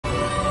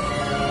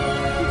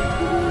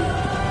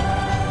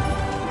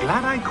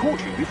Glad I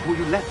caught you before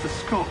you left for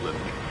Scotland.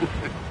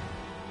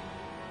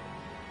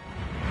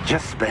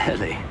 Just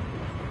barely.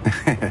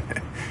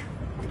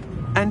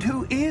 And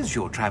who is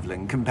your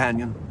traveling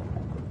companion?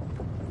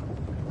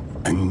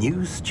 A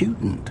new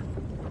student.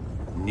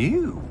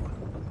 New?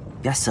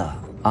 Yes, sir.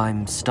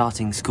 I'm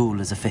starting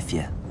school as a 5th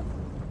year.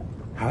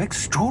 How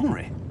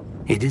extraordinary.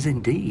 It is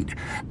indeed.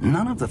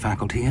 None of the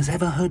faculty has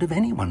ever heard of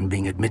anyone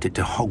being admitted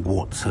to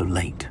Hogwarts so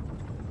late.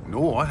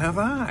 Nor have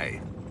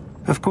I.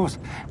 Of course,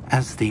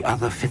 as the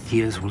other 5th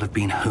years will have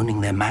been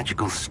honing their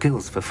magical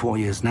skills for 4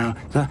 years now,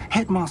 the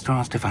headmaster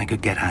asked if I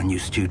could get our new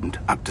student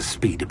up to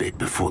speed a bit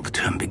before the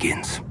term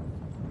begins.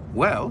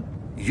 Well,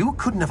 you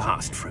couldn't have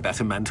asked for a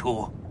better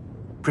mentor.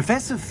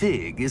 Professor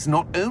Fig is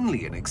not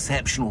only an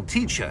exceptional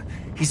teacher,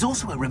 he's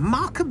also a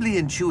remarkably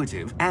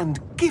intuitive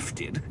and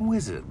gifted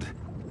wizard.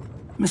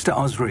 Mr.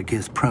 Osric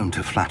is prone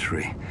to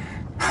flattery.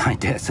 I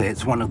dare say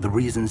it's one of the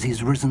reasons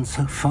he's risen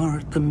so far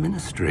at the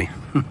Ministry.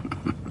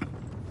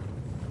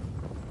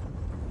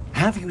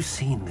 Have you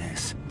seen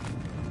this?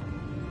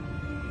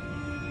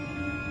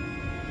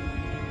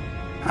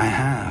 I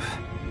have.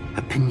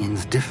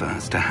 Opinions differ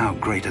as to how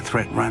great a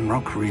threat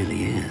Ranrock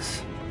really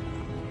is.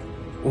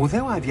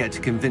 Although I've yet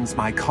to convince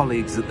my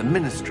colleagues at the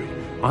Ministry,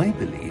 I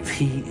believe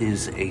he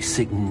is a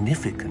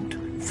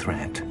significant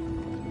threat.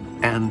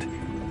 And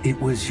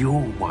it was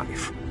your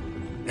wife,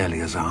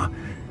 Eleazar,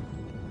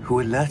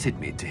 who alerted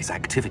me to his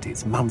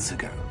activities months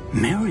ago.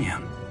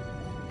 Miriam?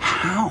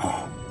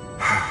 How?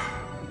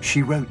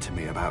 She wrote to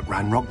me about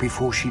Ranrock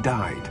before she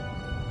died,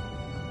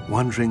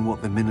 wondering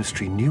what the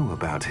Ministry knew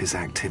about his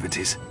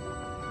activities.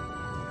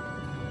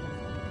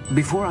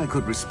 Before I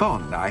could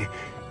respond, I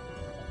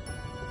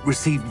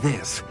received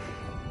this.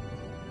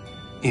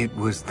 It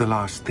was the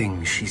last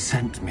thing she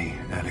sent me,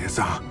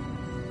 Eleazar.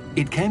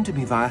 It came to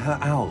me via her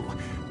owl,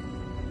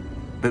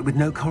 but with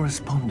no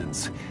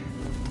correspondence.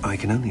 I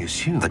can only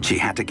assume that she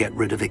had to get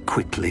rid of it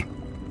quickly,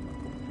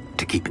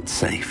 to keep it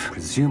safe.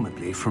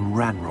 Presumably from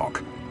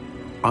Ranrock.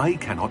 I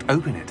cannot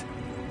open it.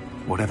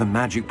 Whatever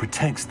magic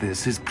protects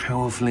this is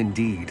powerful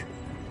indeed.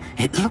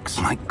 It looks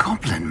like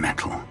goblin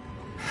metal.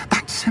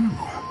 That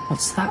symbol.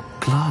 What's that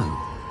glow?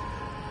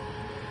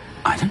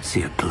 I don't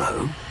see a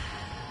glow.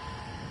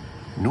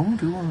 Nor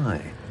do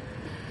I.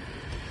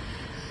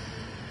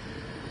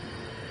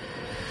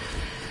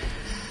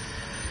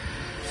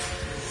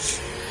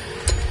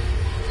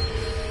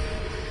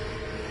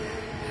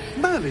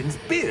 Merlin's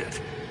beard.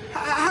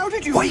 How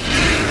did you... Wait!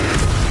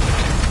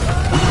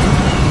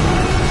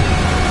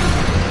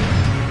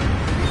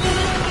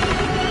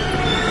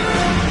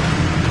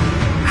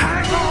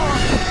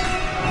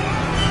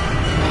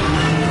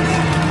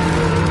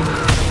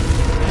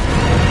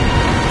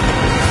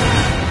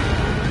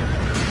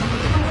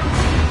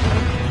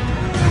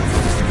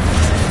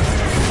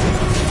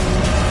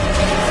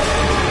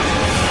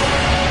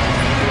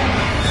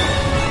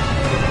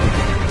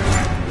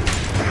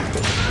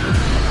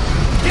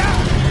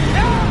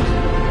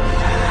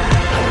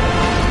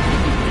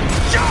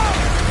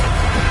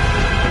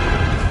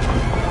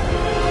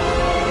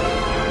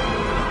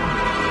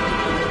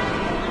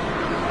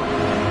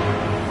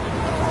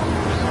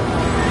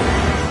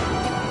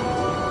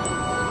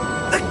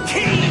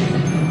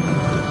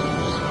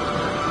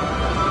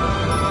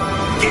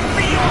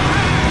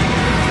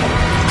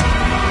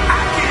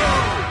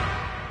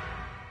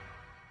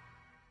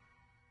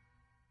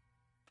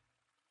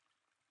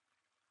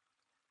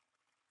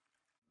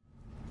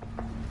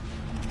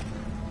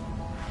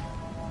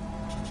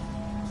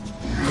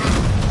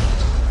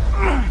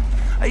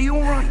 Are you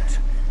all right?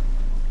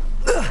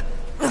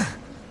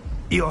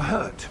 You're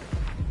hurt.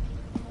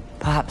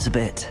 Perhaps a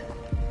bit.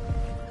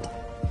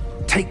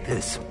 Take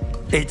this.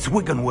 It's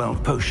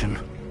Wiggenweld potion.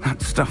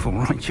 That stuff will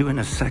right you in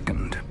a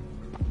second.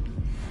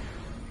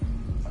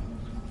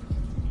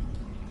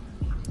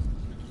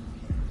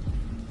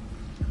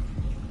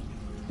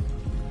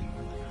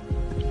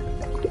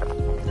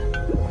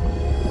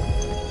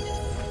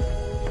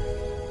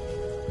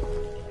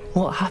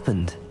 What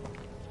happened?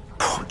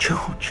 Poor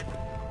George.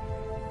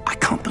 I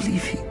can't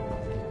believe he...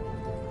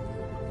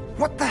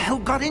 What the hell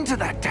got into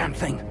that damn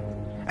thing?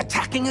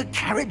 Attacking a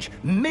carriage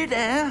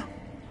mid-air?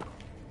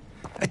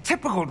 A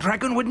typical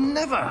dragon would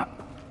never...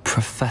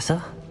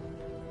 Professor?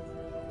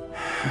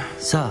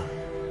 Sir,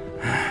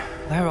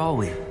 where are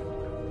we?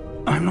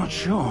 I'm not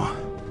sure.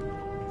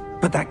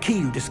 But that key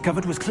you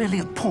discovered was clearly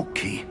a port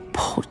key.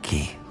 Port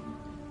key?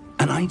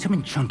 An item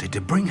enchanted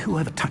to bring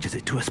whoever touches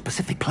it to a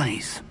specific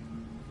place.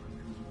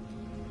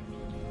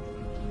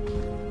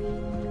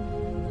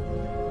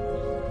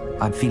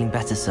 I'm feeling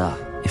better,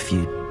 sir, if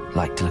you'd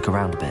like to look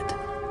around a bit.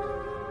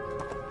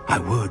 I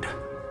would.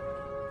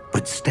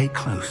 But stay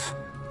close.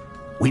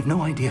 We've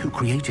no idea who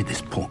created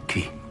this port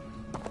key.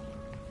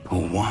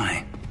 Or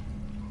why.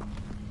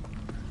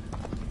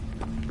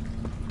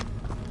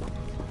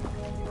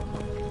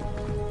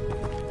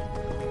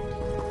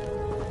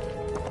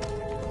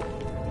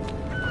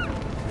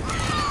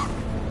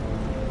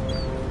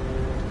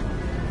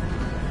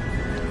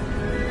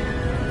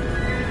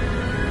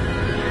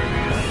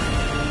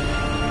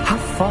 How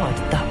far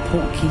did that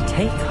portkey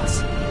take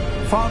us?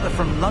 Farther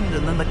from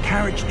London than the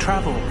carriage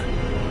travelled.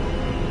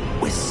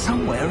 We're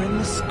somewhere in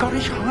the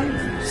Scottish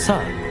Highlands.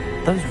 Sir,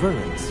 those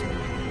ruins.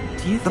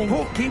 Do you think... The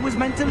portkey was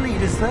meant to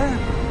lead us there?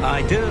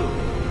 I do.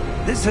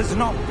 This has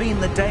not been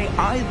the day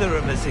either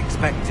of us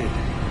expected.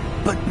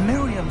 But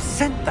Miriam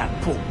sent that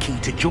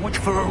portkey to George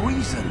for a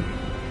reason.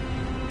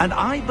 And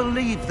I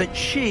believe that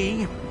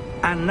she,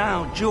 and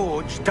now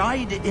George,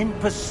 died in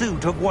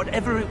pursuit of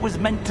whatever it was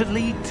meant to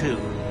lead to.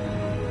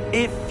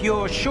 If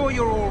you're sure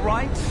you're all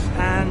right,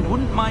 and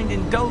wouldn't mind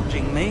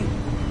indulging me,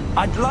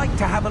 I'd like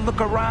to have a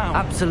look around.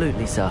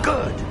 Absolutely, sir.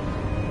 Good.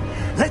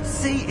 Let's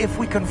see if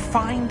we can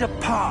find a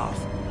path,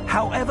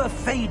 however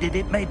faded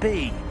it may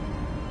be.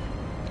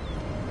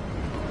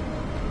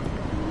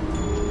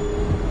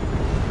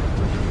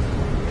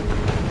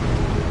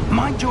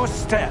 Mind your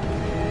step.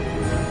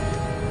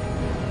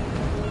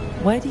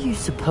 Where do you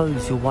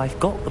suppose your wife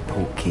got the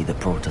portkey that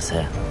brought us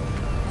here?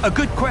 A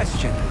good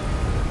question.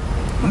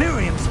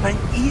 Miriam spent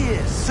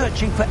years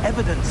searching for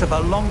evidence of a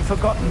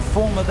long-forgotten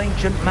form of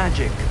ancient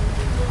magic.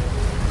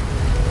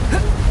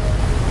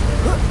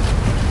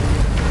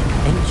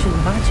 Ancient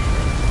magic?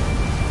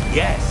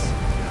 Yes,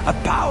 a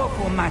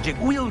powerful magic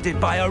wielded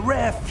by a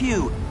rare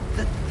few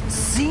that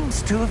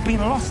seems to have been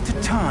lost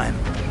to time.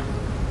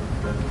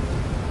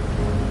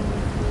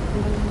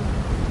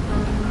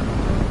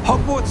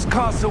 Hogwarts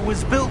Castle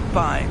was built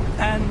by,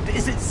 and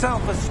is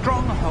itself a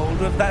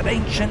stronghold of that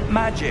ancient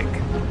magic.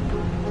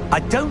 I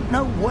don't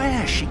know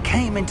where she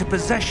came into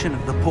possession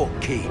of the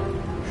portkey,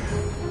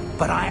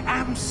 but I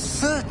am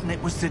certain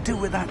it was to do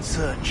with that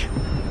search.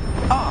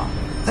 Ah,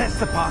 there's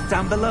the path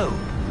down below.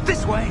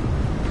 This way.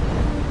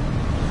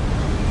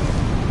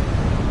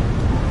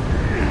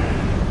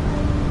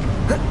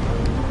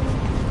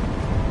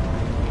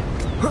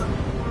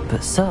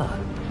 But sir,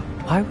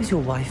 why was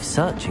your wife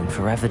searching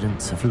for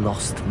evidence of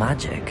lost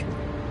magic?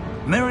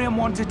 Miriam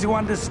wanted to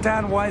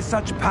understand why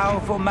such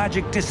powerful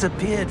magic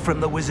disappeared from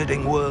the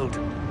wizarding world.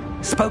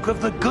 Spoke of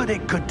the good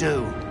it could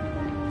do.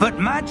 But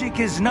magic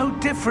is no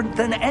different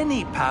than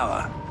any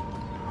power.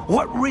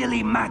 What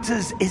really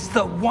matters is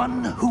the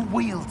one who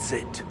wields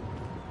it.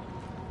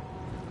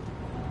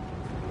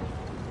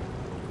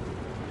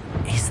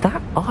 Is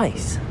that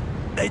ice?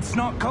 It's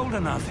not cold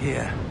enough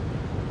here.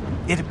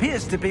 It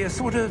appears to be a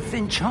sort of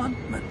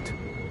enchantment.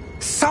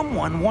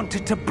 Someone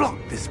wanted to block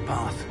this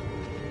path.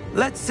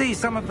 Let's see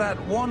some of that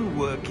wand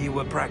work you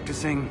were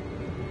practicing.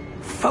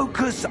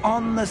 Focus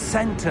on the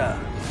center.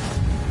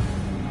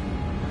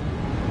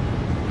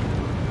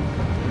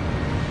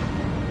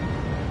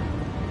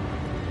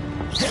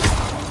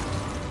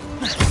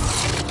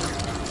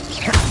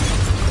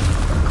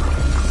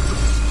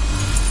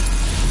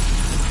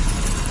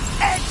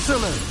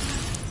 Excellent!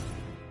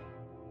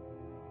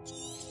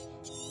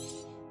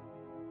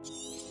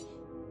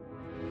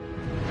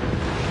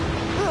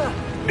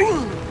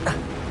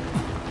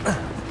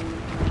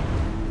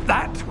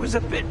 That was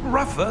a bit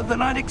rougher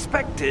than I'd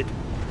expected.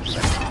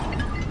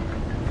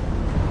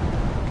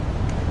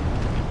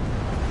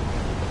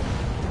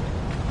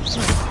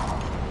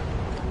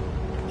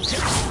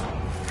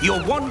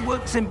 Your wand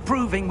work's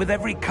improving with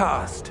every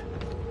cast.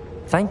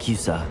 Thank you,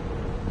 sir.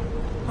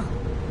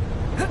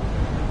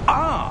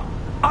 Ah,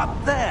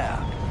 up there.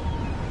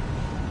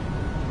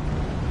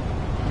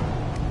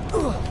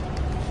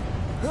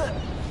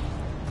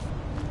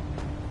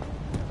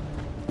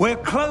 We're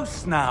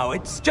close now.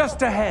 It's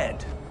just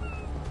ahead.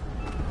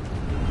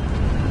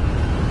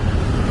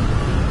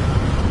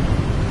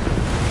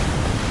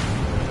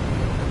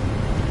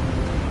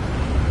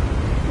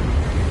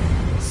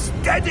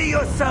 Steady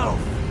yourself!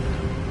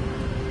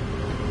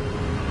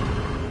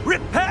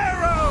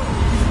 Reparo!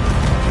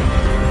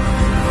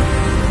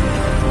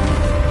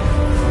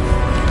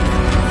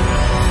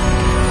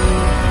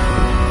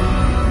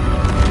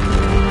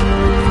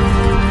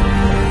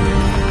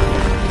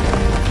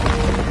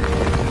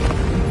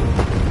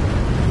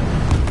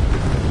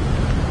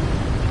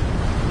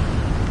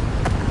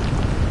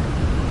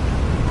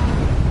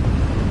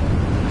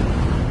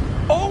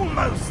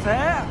 Almost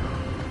there!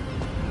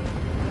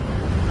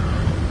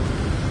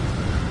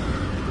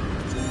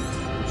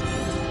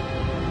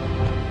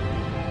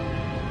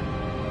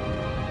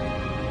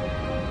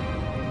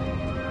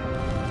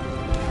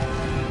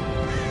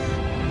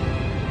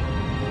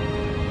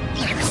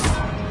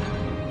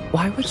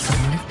 Why would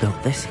someone have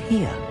built this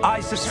here? I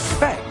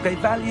suspect they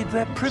valued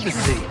their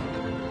privacy.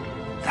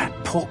 That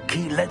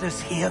portkey led us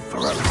here for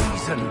a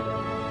reason.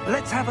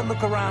 Let's have a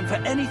look around for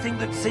anything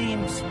that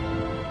seems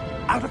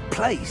out of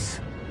place.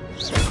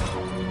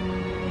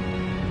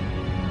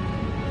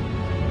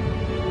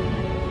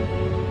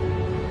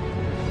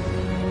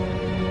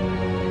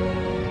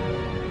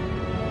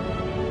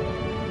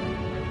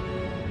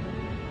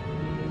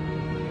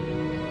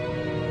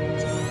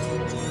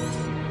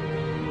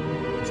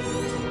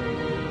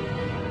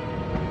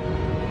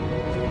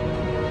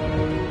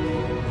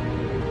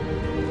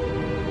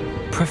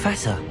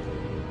 Professor,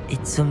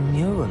 it's a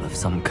mural of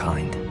some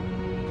kind.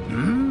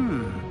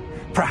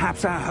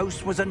 Perhaps our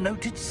host was a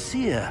noted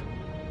seer.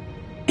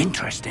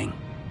 Interesting.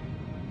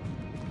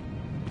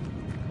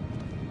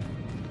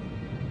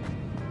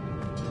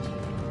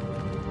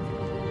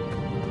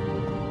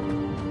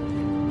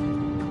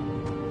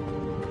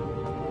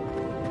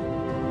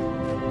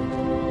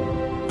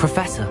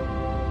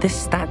 Professor, this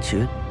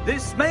statue...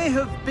 This may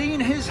have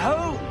been his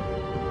home.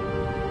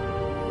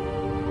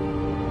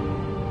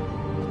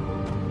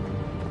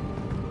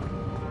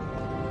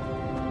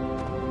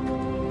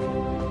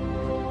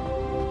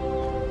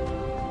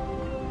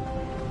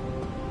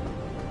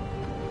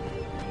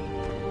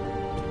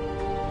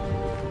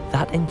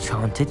 That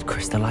enchanted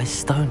crystallized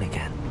stone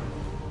again.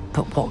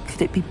 But what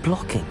could it be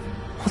blocking?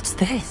 What's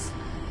this?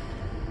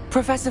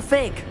 Professor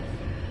Fig!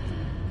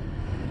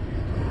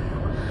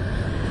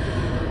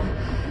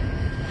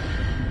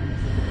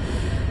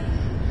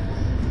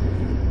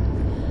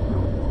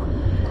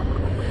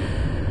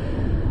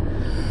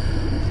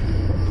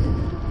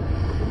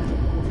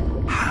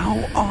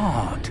 How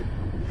odd.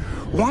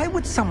 Why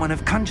would someone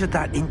have conjured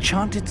that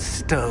enchanted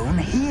stone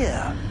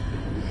here?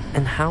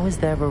 And how is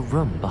there a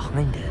room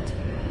behind it?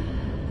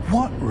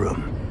 What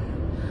room?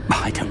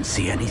 I don't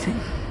see anything.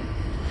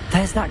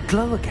 There's that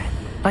glow again,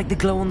 like the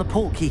glow on the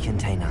portkey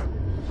container.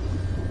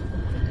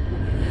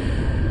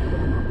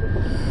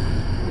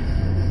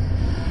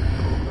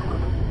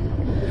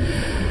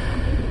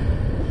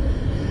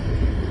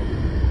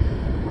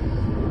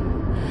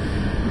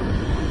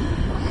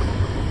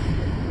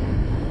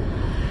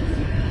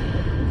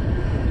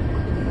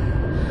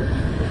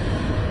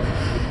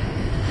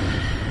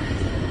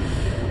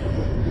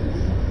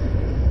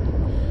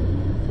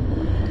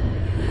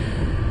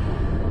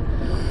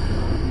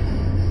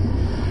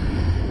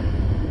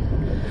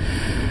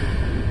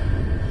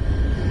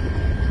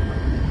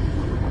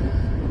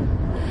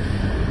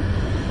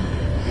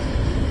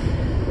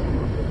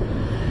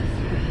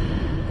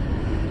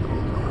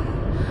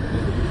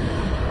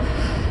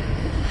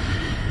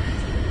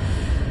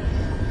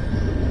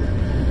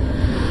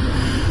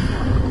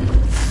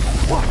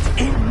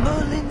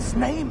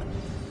 Name?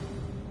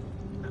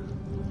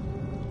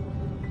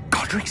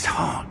 Godric's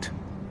heart.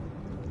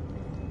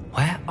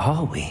 Where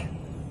are we?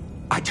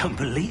 I don't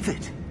believe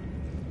it.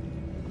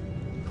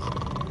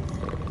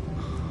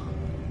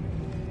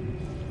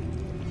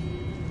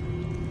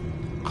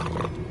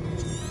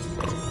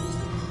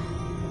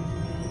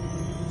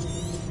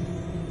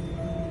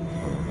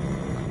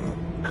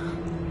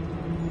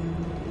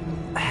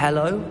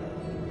 Hello?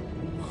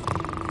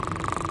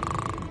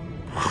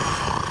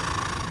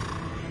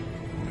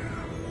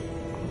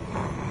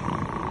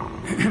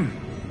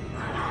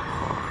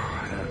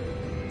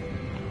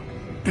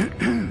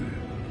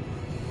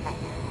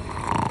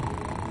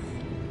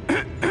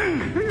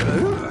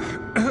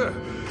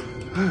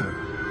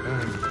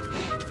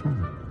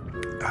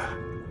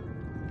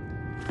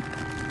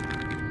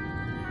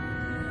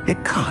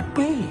 It can't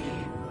be.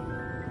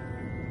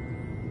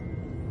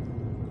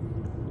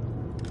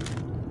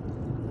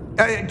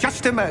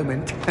 Just a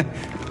moment.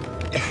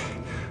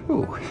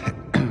 Ooh.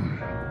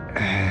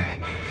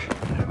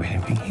 Where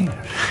are we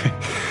here?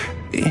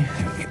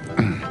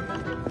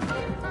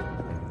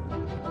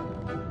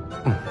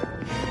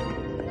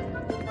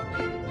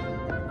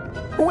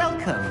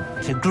 Welcome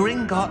to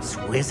Gringotts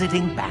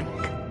Wizarding Bank.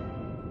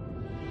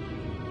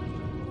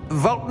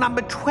 Vault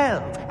number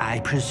 12, I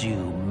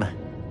presume.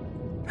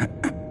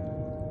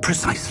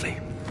 Precisely.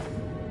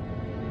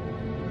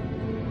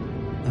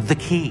 The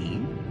key?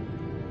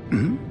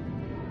 Hmm?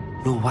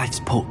 Your wife's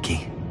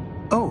portkey.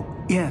 Oh,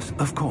 yes,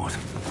 of course.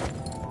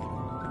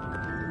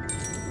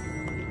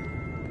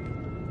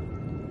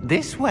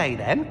 This way,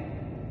 then.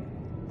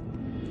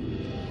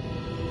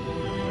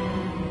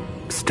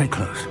 Stay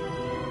close.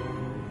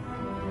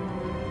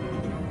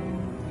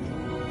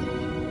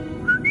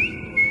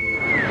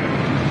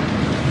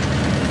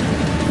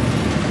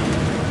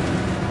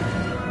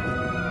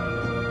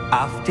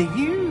 After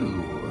you.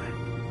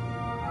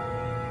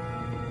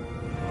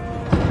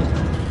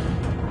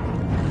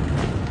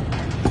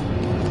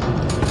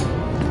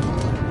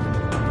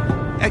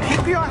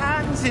 Keep your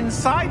hands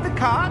inside the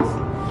cart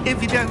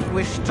if you don't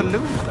wish to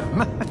lose them.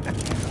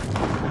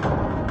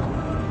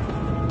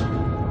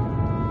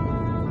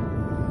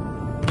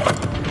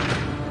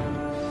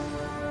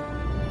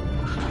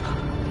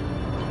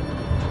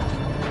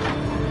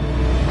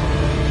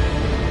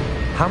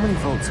 How many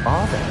vaults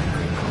are there in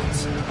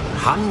Gringotts?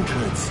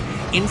 Hundreds.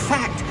 In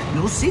fact,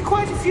 you'll see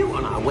quite a few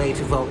on our way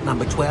to vault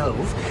number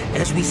 12.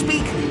 As we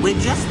speak, we're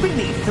just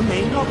beneath the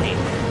main lobby.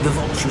 The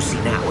vaults you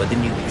see now are the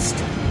newest.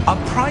 Are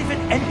private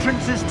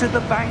entrances to the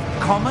bank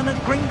common at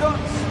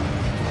Gringotts?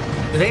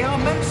 They are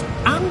most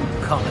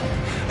uncommon.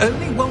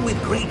 Only one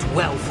with great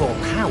wealth or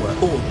power,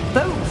 or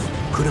both,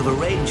 could have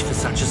arranged for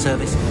such a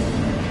service.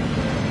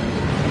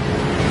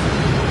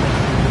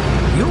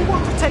 You'll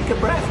want to take a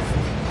breath.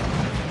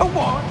 A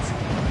what?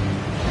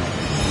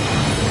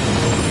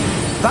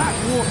 That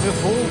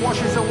waterfall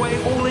washes away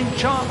all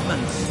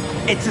enchantments.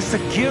 It's a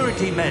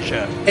security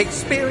measure.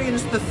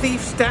 Experienced the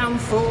thief's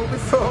downfall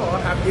before,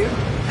 have you?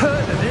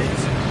 Heard of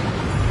it?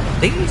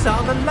 These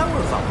are the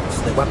lower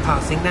vaults that we're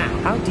passing now.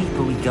 How deep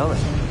are we going?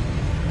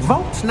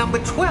 Vault number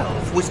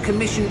 12 was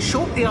commissioned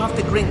shortly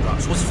after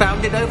Gringotts was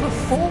founded over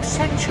 4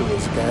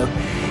 centuries ago.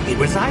 It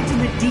resides in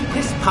the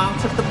deepest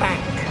part of the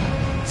bank.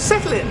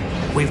 Settle in.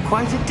 We've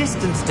quite a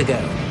distance to go.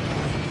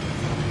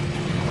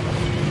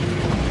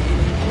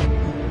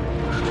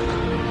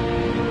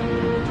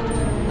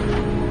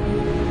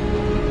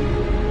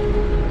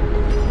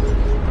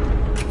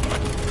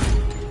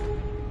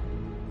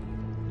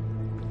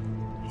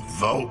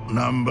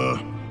 number?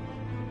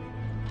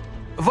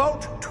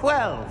 Vault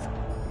 12.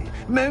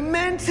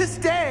 Momentous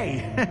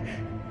day.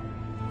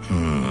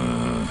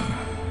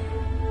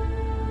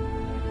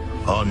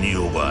 On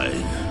your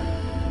way.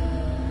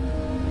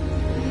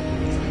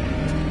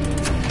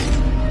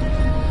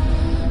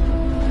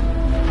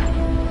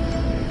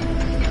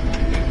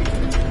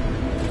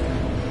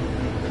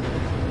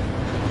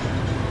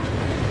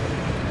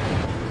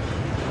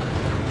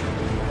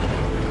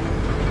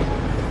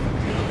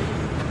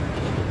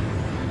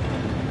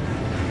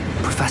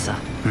 Professor,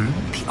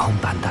 the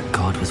armband that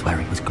guard was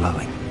wearing was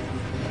glowing.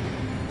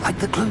 Like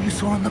the glow you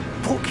saw on the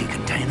porky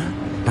container?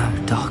 No,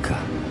 darker.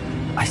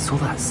 I saw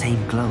that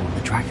same glow on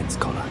the dragon's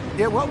collar.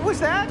 Yeah, what was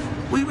that?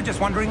 We were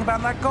just wondering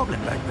about that goblin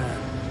back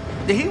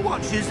there. He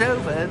watches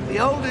over the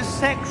oldest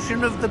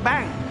section of the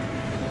bank.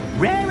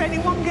 Rare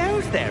anyone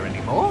goes there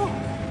anymore.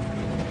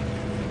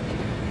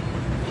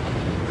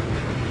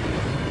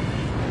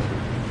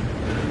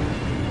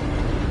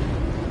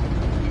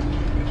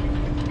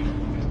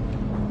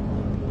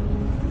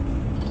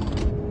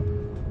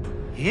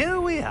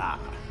 Here we are.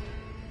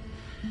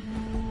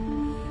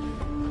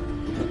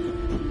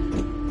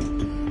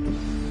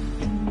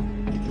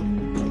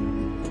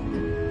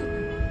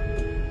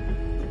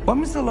 When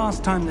was the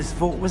last time this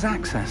vault was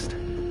accessed?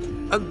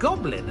 A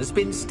goblin has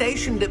been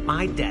stationed at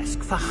my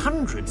desk for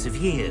hundreds of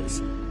years.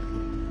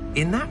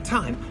 In that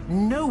time,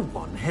 no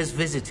one has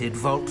visited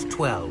Vault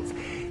 12.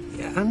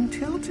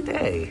 Until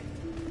today.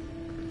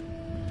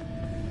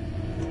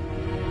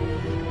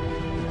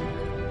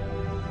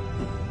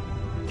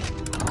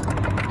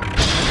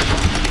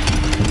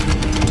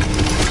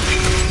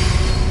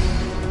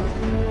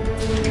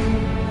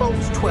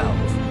 Vault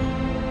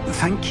 12.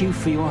 Thank you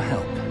for your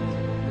help.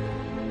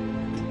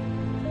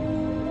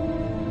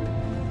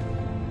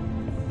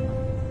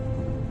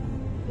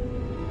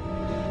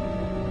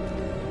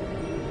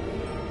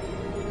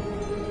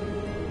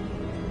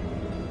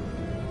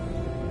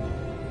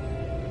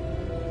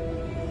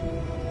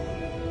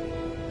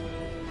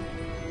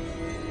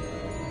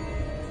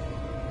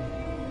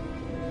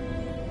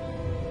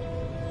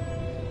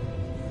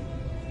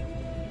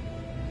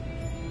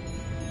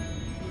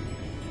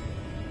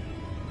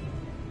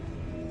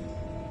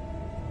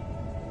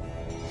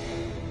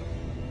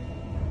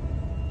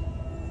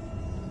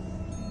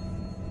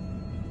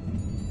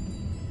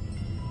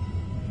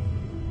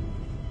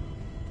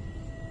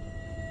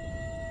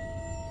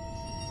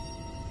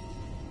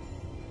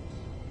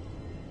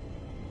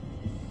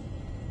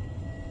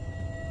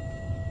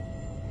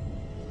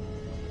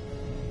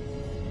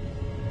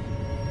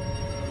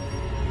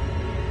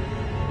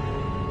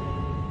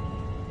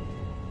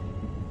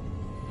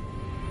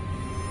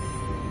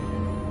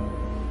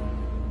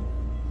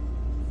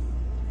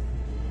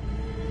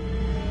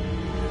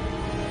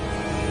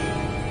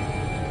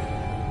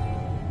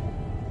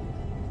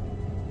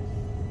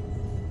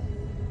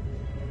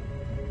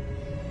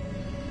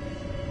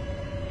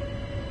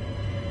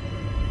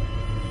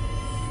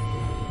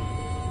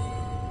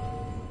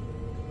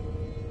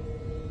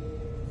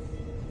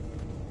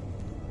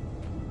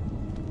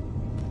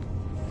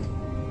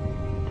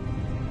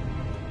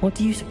 What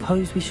do you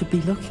suppose we should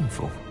be looking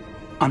for?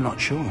 I'm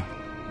not sure.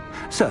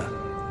 Sir,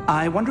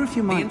 I wonder if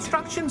you might... The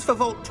instructions for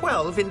Vault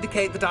 12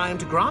 indicate that I am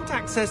to grant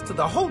access to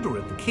the holder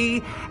of the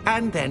key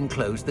and then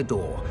close the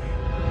door.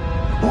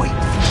 Wait!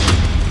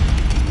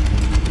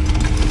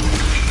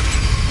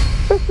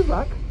 Best of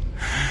luck.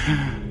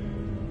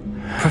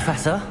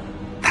 Professor?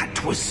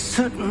 That was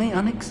certainly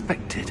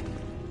unexpected.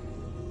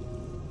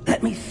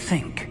 Let me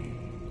think.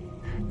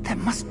 There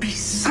must be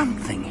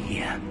something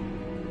here.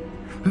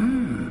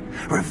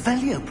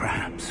 Revelio,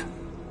 perhaps?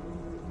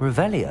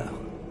 Revelio?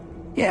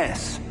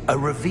 Yes, a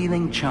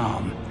revealing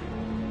charm.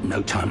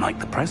 No time like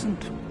the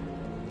present.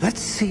 Let's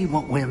see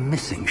what we're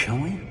missing, shall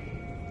we?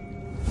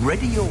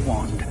 Ready your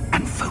wand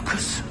and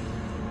focus.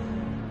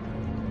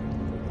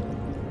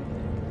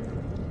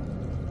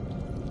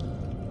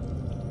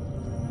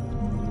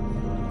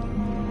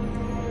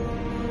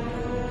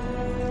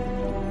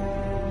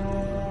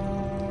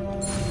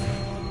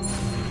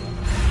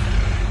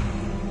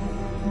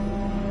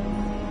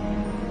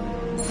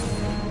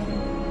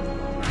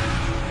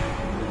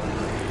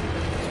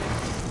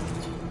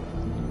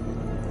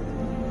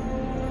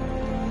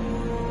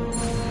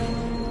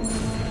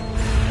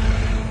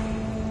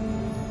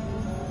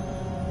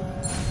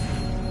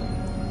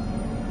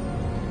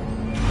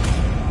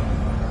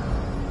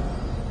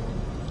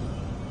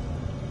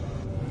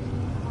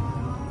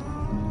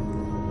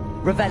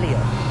 Revelio.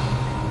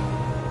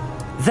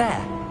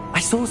 There! I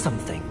saw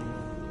something.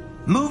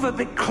 Move a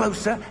bit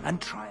closer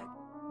and try it.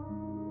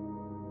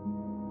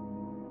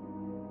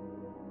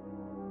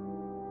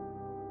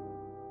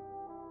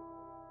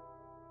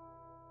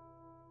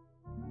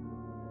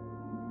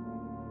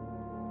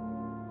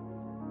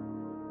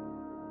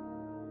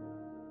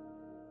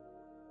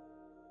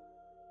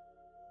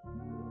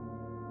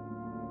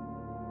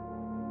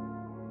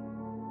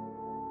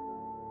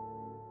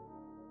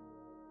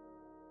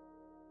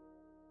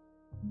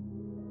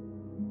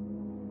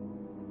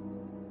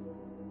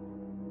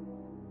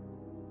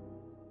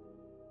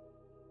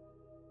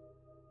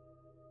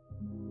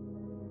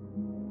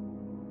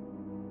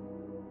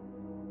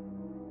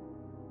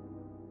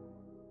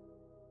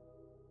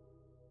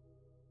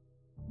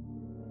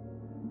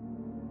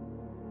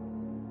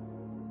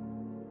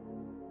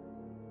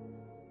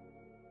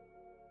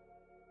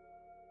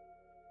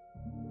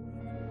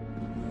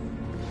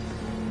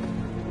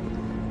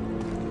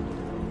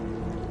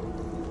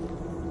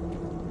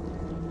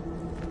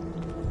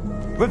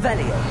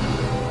 Revelio.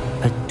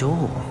 A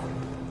door.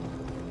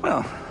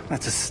 Well,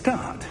 that's a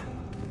start.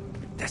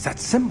 There's that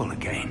symbol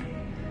again.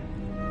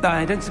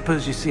 I don't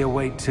suppose you see a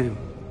way to...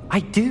 I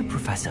do,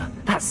 Professor.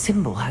 That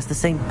symbol has the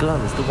same glow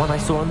as the one I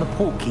saw on the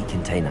port key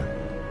container.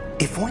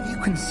 If what you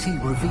can see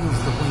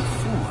reveals the way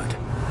forward,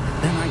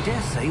 then I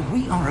dare say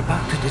we are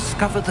about to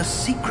discover the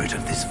secret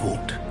of this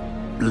vault.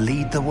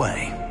 Lead the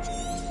way.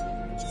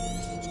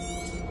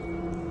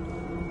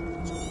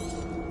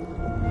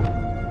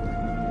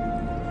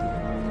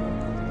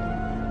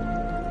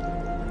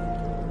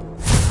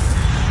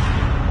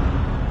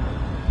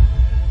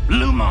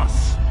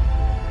 Lumos!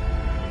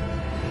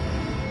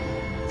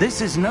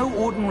 This is no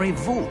ordinary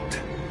vault.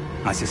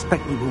 I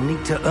suspect we will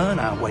need to earn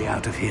our way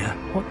out of here.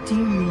 What do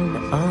you mean,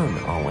 earn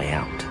our way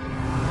out?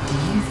 Do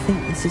you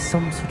think this is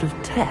some sort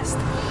of test?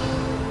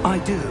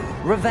 I do.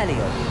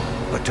 Revelio.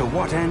 But to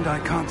what end, I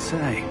can't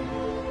say.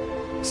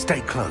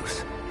 Stay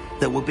close.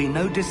 There will be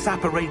no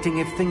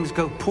disapparating if things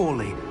go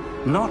poorly.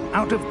 Not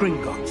out of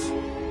Gringotts.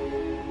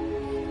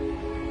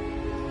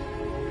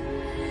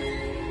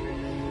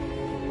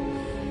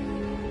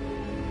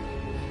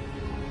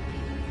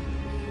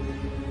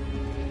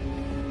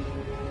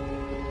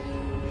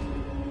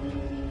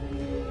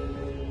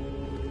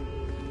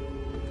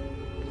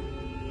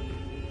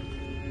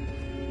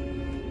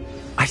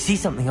 I see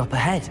something up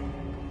ahead.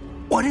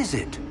 What is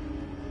it?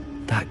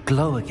 That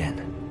glow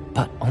again,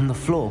 but on the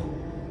floor.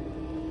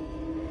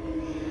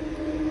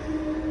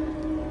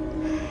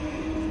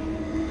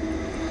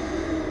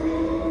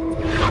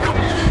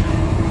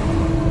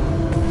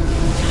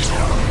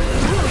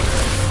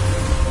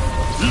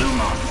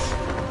 Lumos!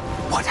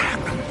 What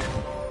happened?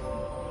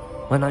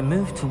 When I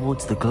moved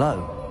towards the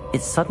glow,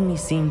 it suddenly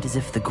seemed as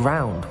if the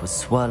ground was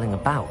swirling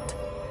about.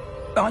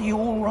 Are you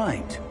all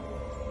right?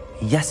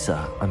 Yes,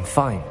 sir, I'm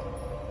fine.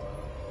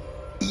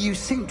 You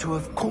seem to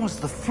have caused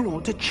the floor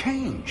to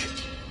change.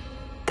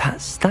 That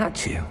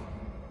statue?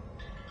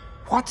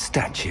 What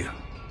statue?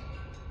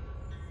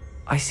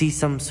 I see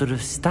some sort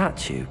of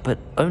statue, but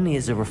only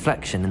as a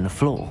reflection in the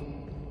floor.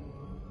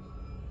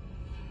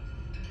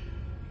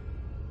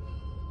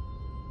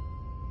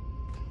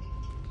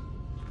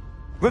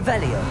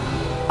 Revelio.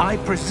 I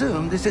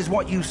presume this is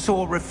what you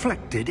saw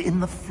reflected in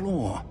the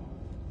floor.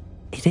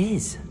 It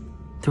is.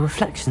 The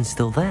reflection's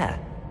still there,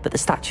 but the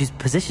statue's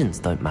positions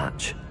don't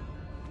match.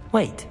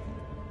 Wait,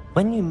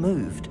 when you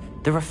moved,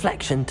 the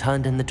reflection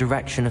turned in the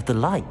direction of the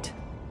light.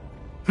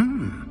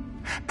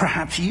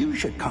 Perhaps you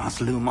should cast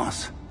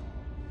Lumos.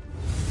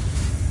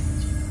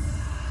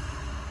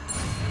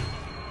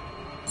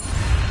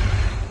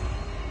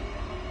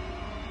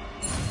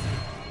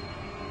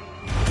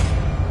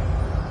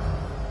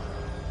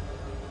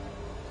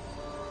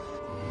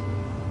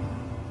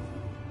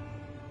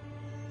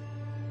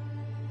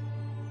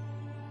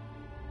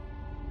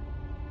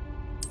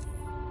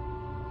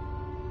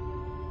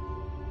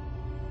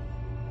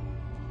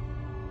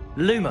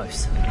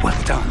 Lumos.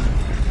 Well done.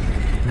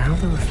 Now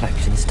the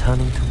reflection is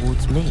turning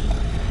towards me.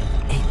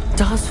 It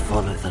does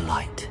follow the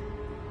light.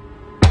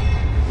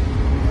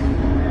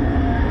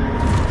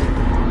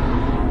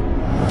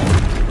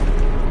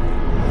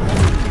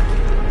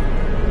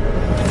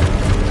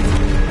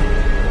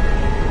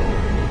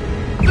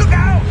 Look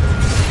out!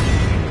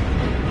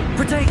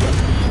 Protego!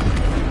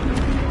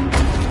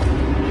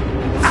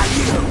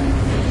 Accio!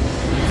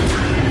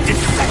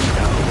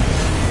 Defendo!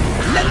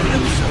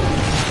 Levioso!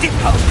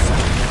 Deposo!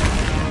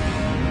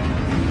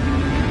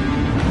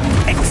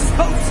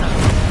 Exposo!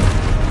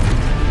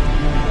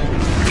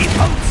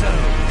 Deposo!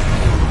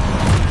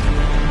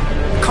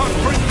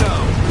 Confringo!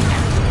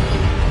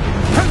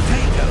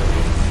 Protego!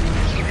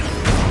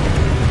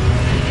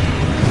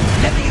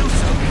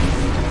 Levioso!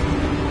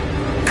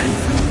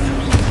 Confringo!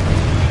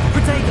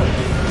 Protego!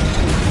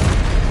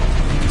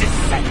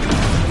 Defendo!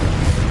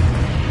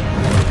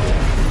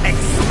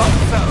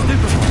 Exposo!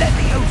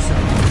 Levioso!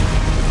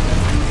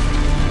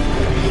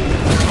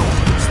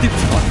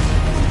 Stupid one.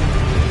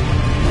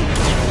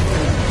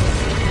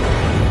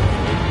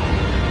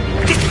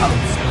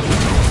 Deposo!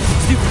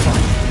 Stupid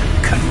one.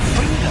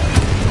 Confringo!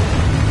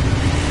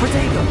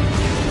 Protego!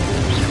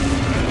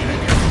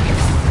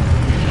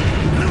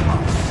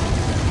 Lumos!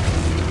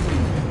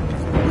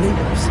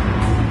 Lumos.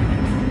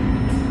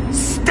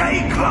 Stay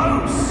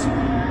close!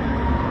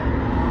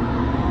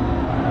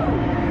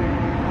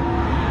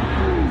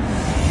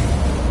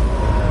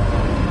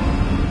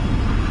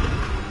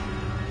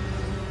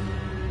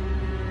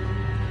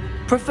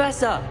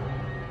 Professor!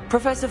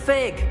 Professor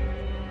Fig!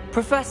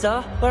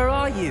 Professor, where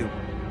are you?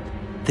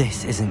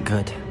 This isn't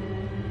good.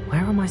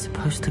 Where am I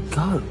supposed to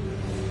go?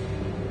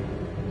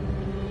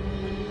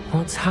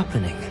 What's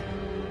happening?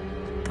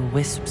 The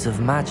wisps of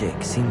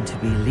magic seem to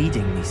be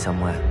leading me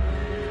somewhere.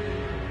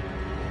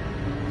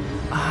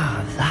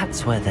 Ah,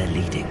 that's where they're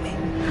leading me.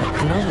 That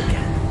glow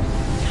again.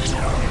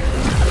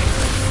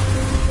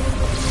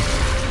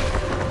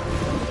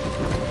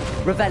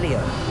 Revelio.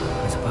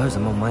 I suppose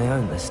I'm on my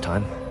own this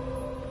time.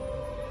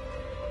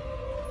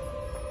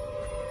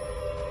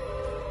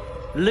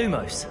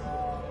 Lumos.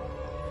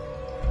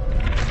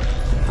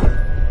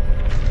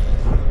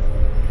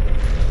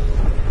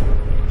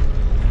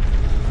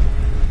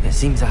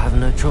 seems I have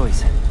no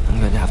choice.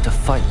 I'm going to have to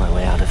fight my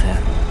way out of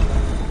here.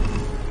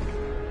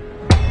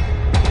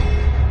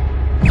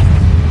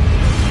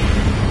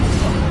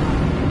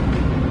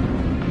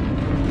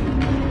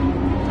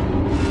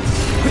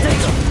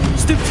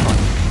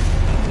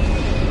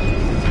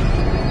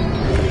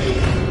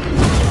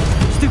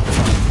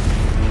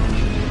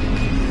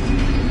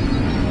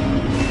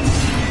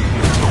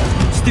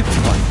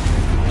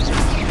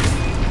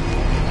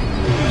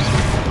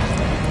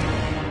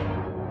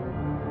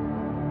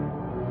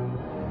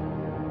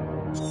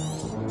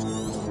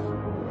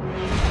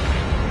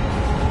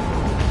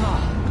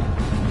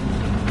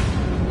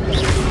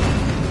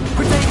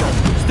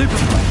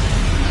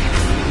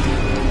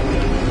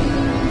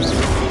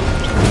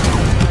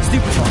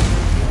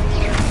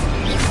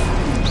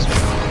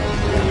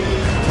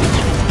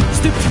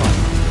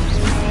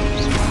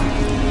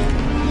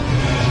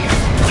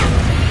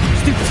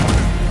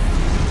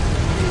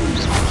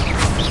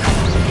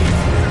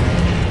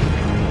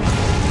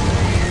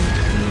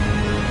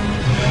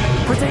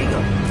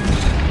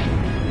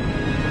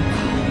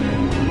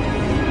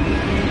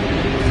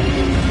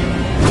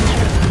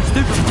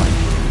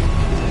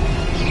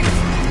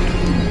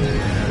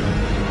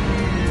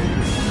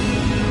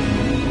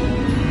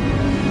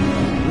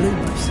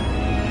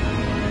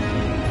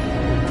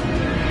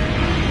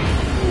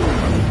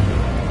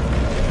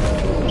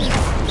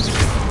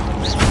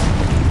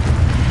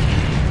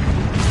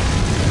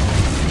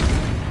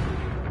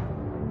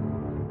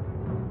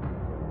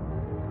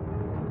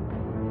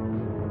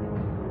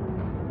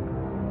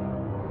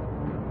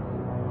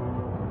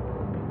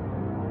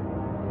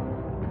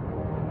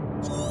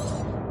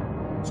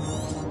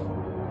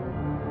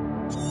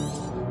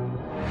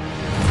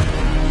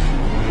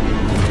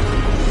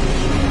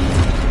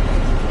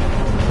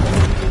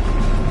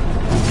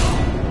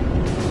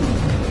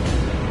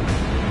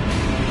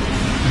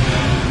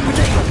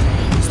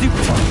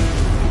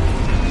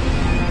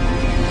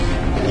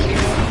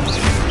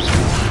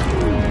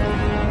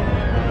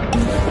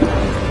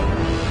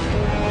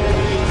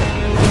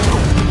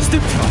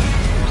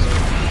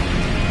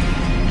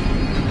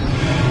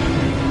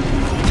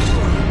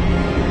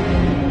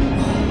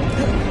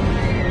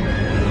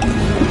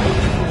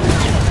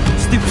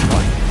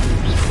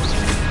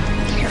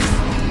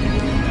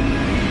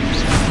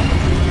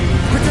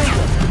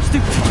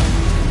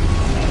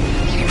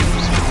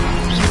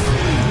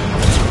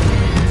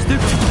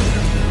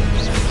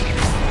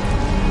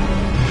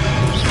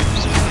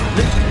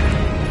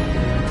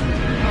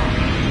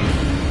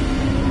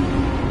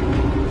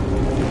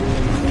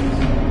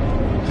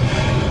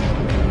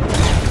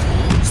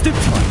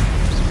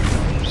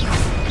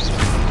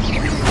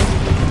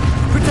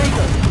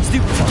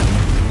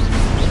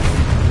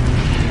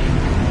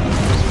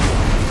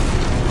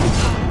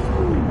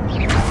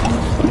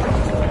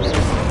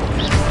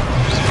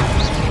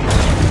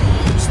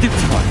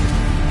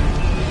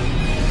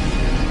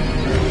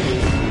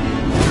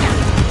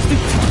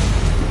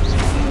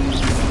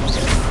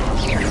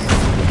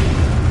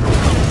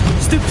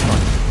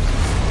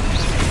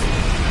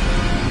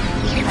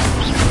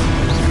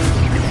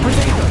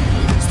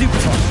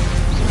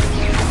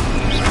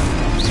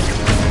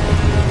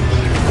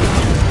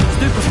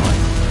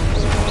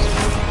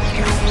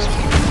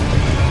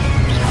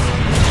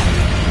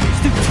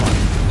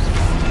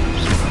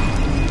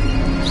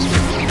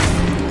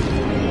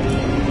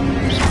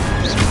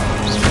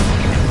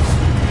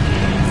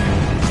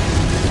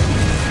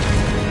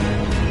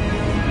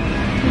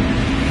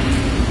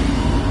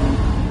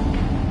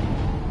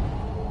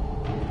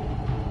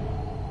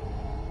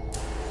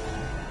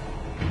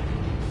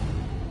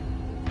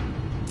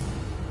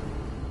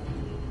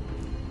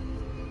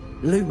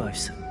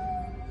 Lumos.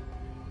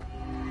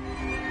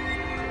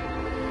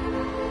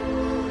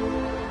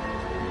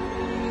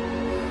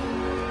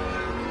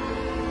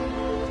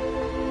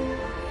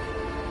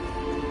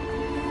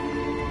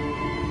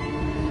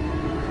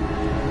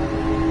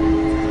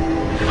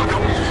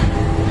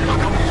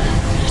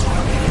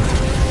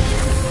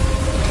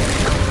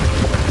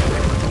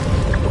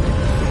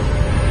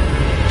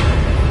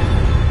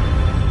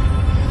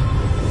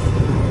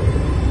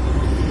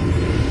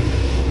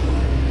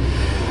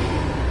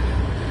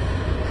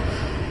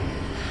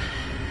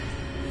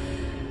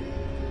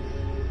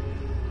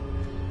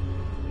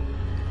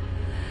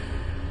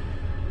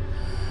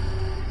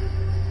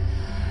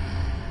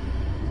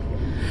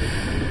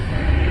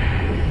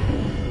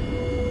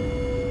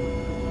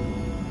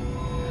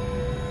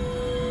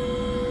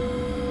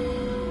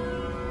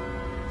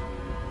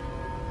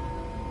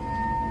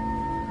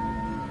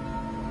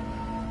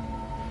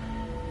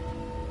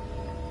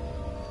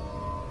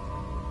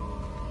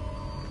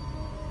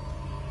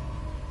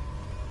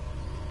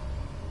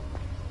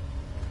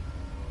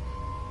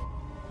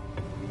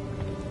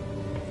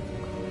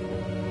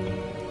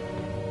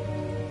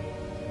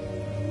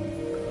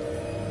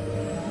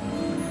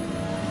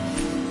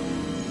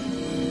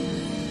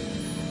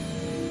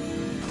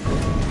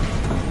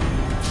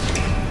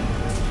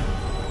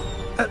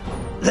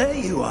 There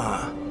you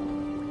are.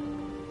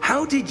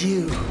 How did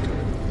you...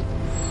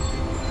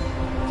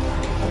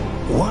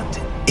 What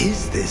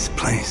is this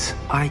place?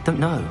 I don't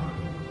know.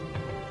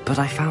 But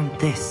I found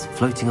this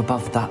floating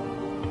above that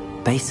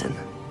basin.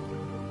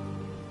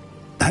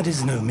 That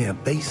is no mere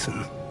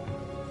basin.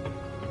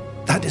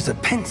 That is a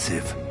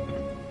pensive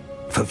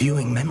for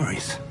viewing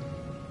memories.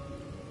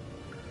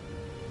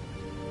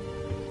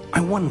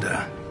 I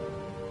wonder...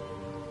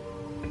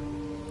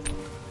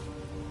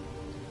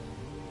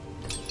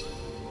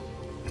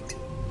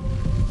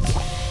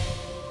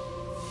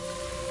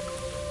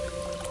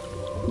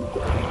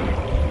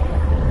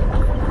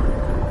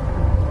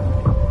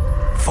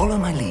 Follow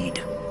my lead.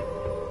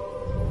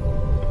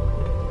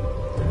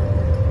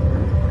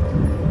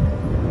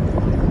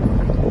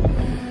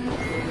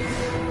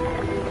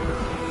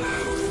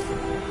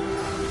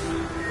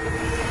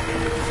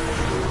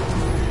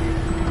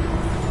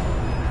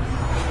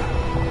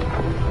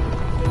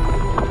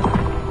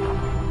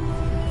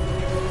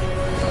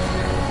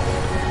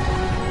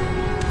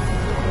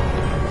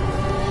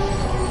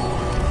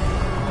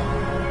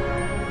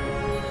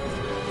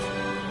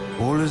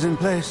 All is in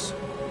place.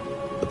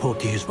 The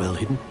portkey is well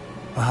hidden?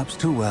 Perhaps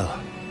too well.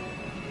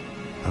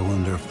 I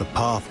wonder if the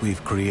path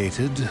we've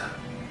created...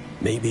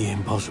 May be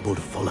impossible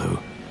to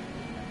follow.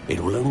 It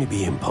will only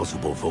be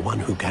impossible for one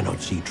who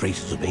cannot see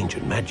traces of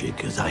ancient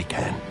magic as I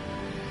can.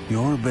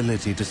 Your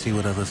ability to see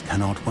what others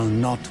cannot will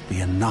not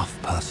be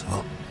enough,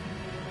 Percival.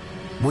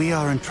 We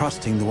are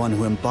entrusting the one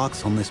who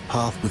embarks on this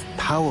path with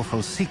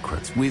powerful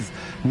secrets, with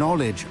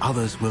knowledge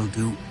others will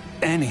do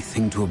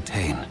anything to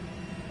obtain.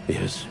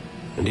 Yes,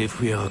 and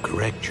if we are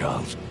correct,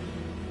 Charles,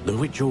 the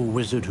witch or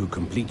wizard who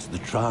completes the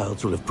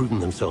trials will have proven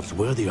themselves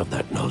worthy of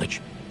that knowledge,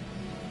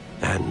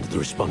 and the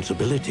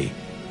responsibility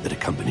that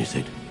accompanies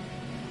it.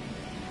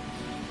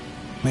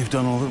 We've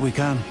done all that we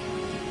can.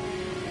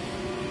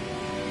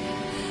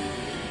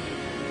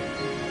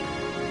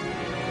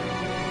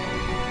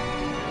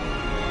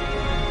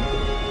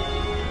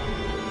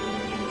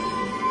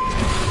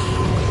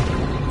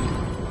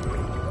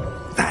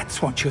 That's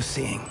what you're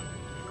seeing.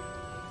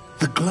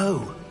 The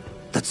glow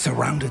that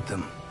surrounded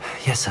them.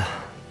 Yes, sir.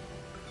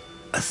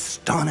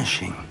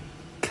 Astonishing.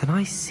 Can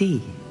I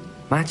see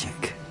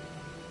magic?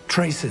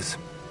 Traces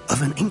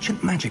of an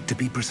ancient magic, to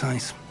be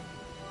precise.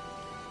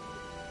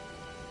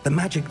 The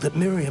magic that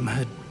Miriam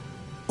had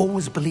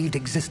always believed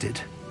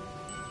existed,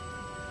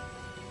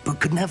 but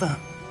could never.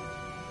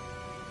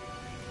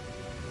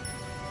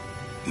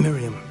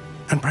 Miriam,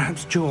 and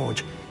perhaps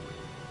George,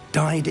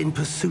 died in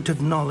pursuit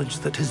of knowledge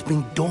that has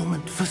been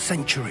dormant for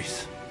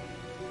centuries.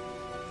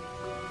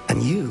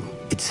 And you,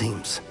 it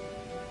seems,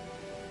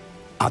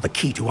 are the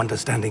key to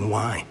understanding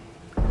why.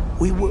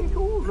 It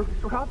all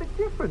looks rather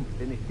different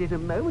than it did a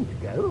moment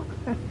ago.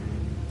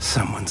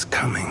 Someone's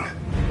coming.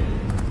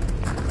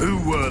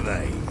 Who were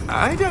they?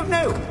 I don't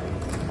know.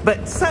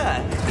 But,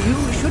 sir,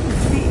 you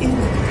shouldn't be in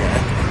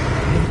here.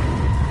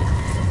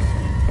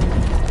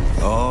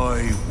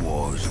 I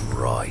was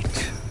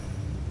right.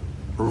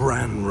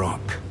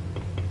 Ranrock.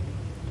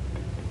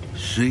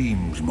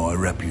 Seems my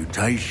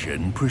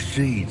reputation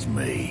precedes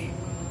me.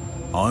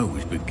 I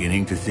was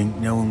beginning to think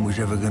no one was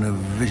ever going to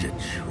visit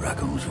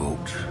Rackham's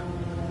vault.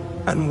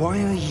 And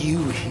why are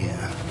you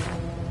here?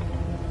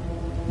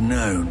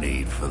 No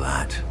need for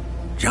that.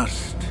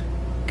 Just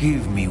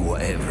give me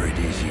whatever it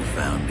is you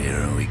found here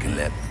and we can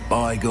let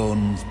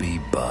bygones be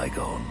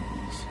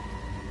bygones.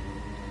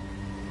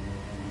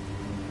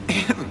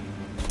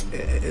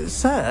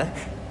 Sir,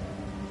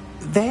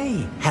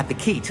 they have the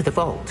key to the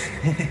vault.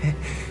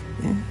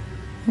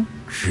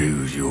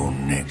 Choose your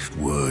next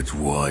words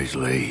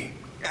wisely.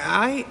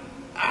 I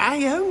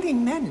only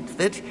meant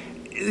that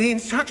the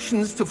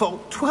instructions to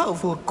Vault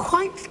 12 were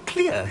quite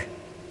clear.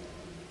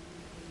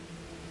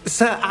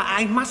 Sir,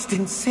 I must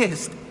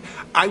insist.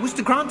 I was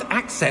to grant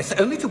access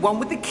only to one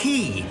with the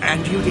key,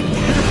 and you didn't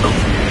have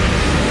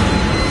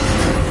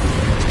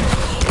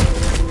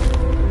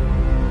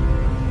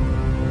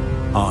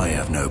I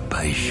have no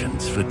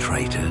patience for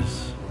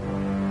traitors.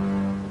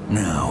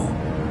 Now,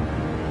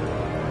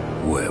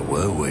 where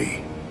were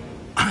we?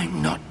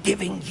 I'm not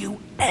giving you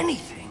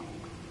anything.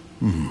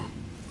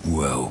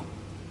 Well,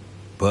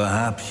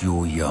 perhaps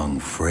your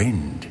young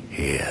friend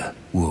here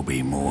will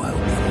be more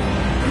helpful.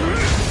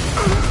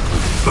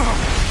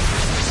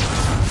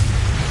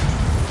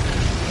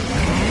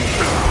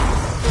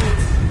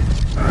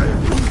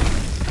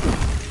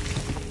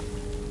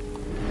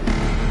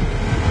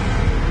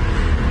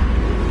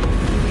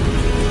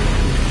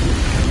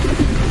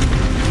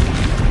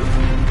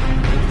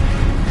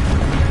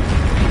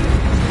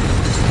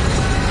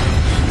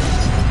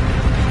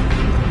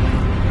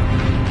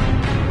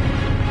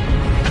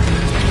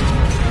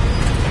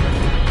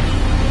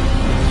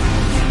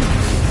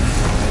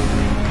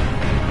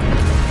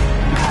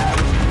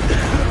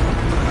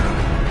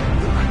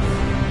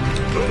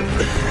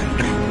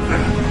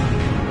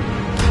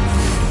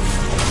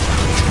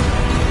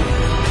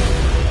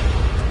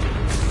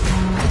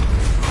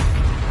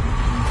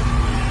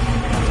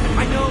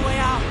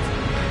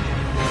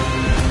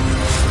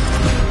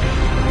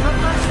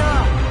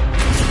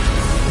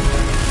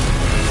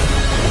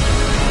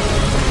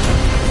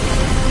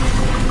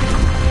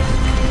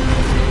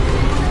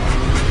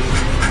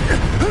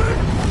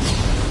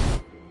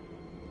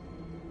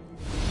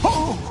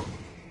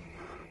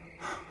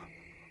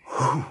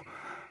 Oh.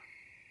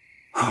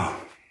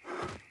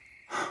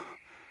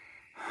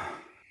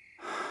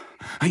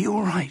 Are you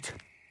all right?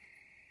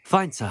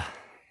 Fine, sir.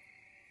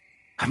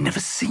 I've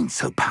never seen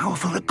so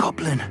powerful a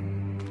goblin.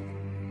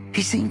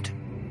 He seemed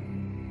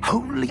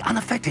wholly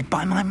unaffected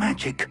by my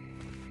magic.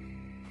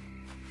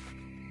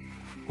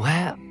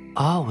 Where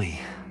are we?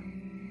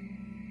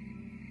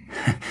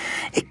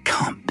 It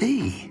can't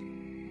be.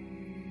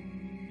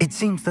 It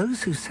seems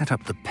those who set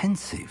up the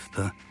pensive,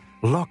 the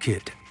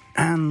locket,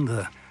 and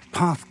the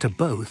path to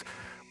both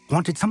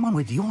wanted someone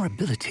with your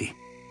ability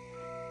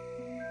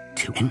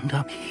to end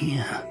up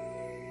here.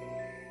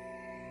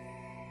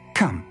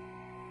 Come.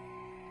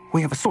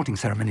 We have a sorting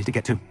ceremony to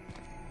get to.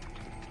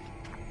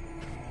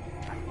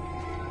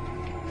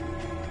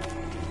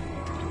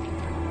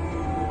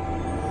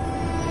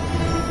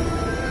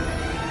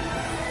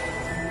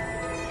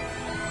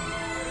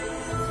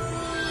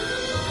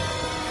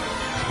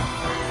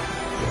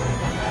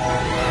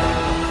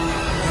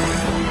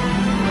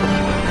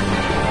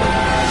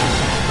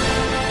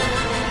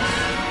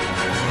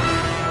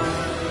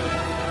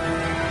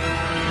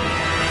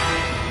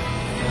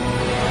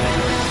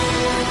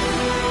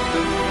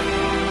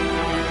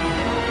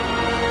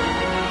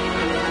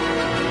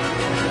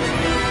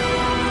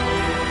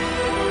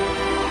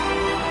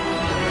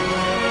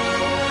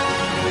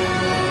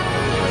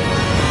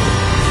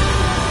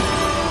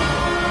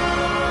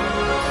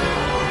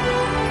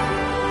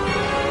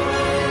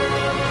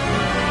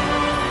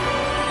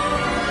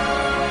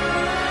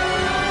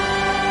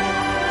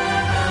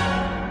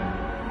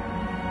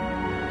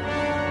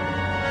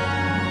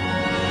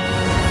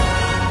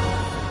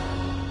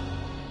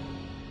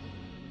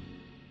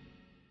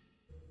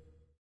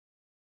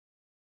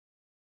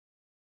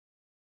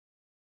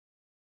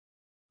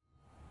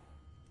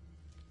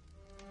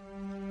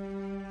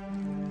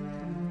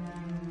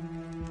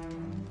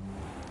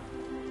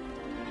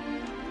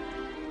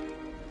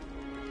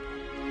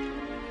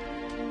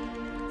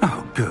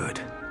 Oh,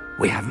 good.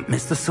 We haven't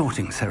missed the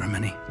sorting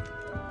ceremony.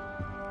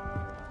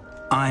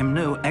 I'm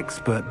no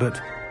expert, but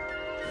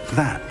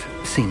that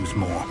seems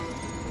more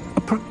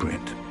appropriate.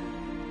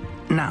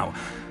 Now,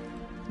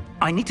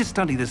 I need to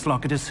study this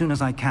locket as soon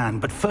as I can,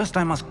 but first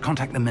I must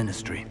contact the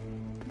Ministry.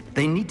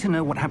 They need to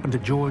know what happened to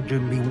George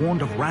and be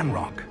warned of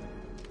Ranrock.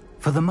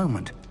 For the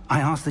moment, I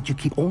ask that you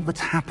keep all that's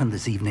happened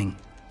this evening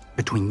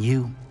between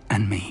you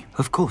and me.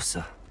 Of course,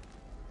 sir.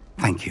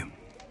 Thank you.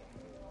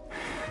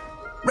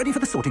 Ready for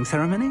the sorting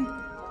ceremony?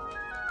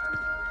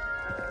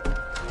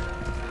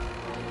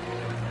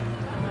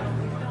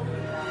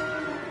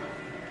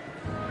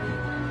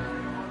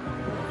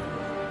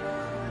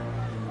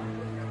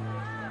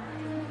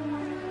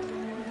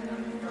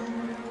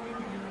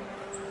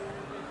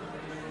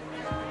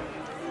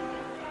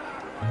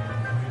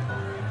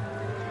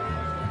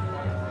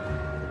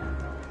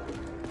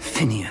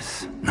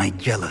 Phineas,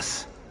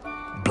 Nigellus,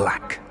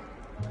 Black.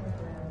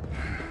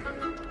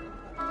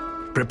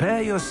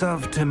 Prepare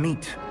yourself to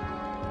meet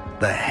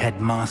the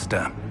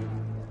headmaster.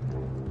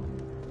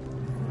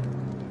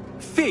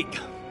 Fig,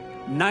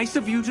 nice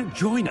of you to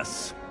join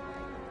us.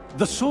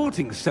 The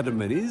sorting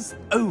ceremony's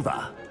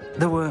over.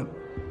 There were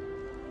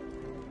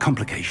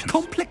complications.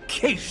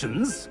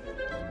 Complications?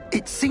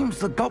 It seems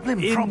the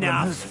goblin problem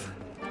has... Enough.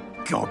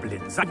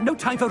 Goblins. I've no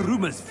time for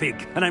rumors,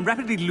 Fig, and I'm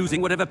rapidly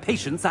losing whatever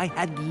patience I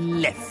had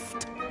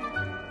left.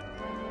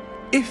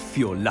 If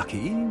you're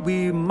lucky,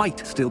 we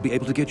might still be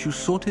able to get you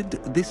sorted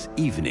this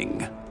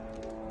evening.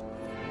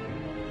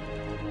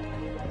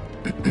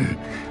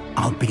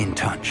 I'll be in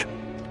touch.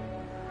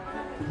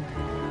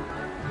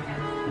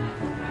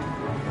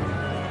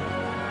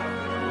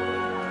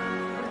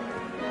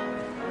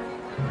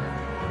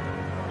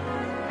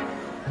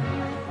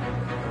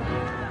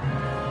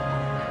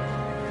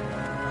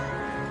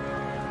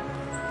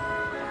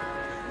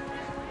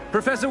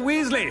 Professor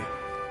Weasley,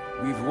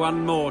 we've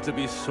one more to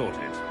be sorted.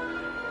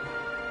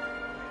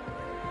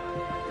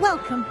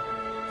 Welcome.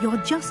 You're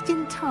just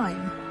in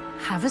time.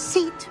 Have a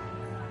seat.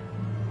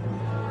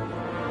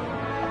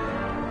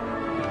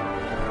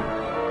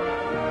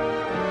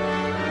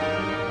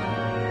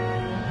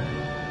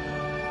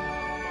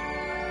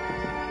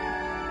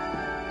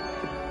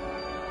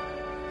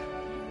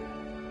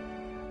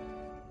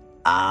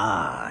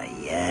 Ah,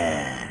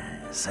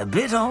 yes. A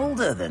bit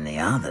older than the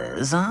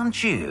others,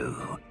 aren't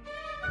you?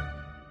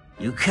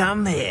 You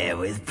come here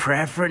with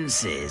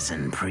preferences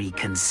and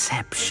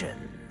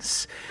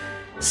preconceptions.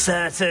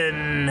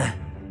 Certain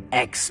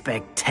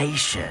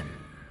expectations.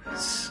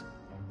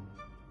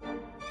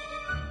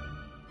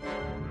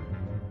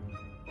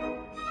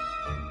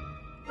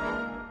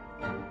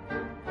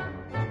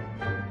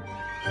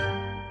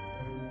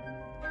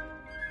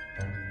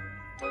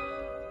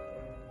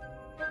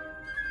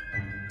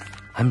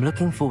 I'm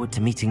looking forward to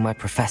meeting my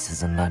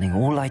professors and learning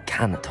all I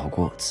can at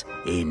Hogwarts.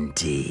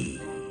 Indeed.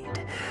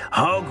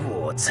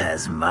 Hogwarts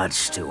has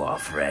much to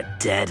offer a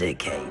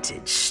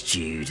dedicated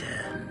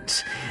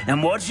student.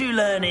 And what you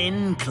learn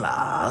in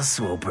class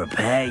will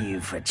prepare you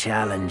for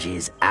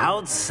challenges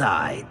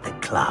outside the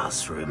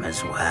classroom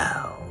as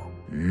well.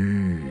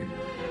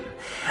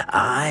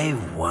 I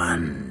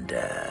wonder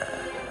wonder.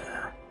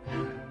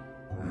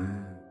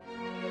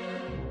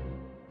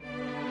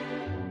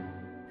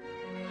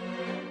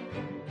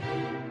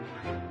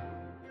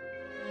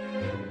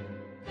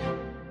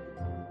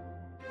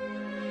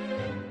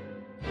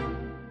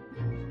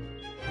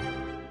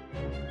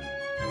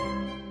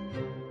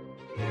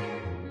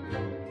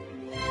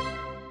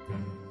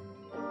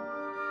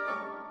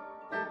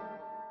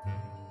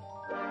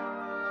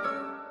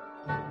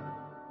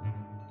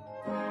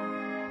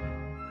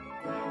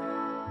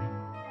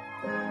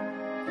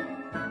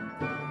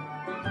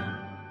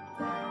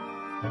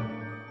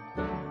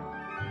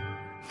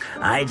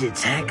 I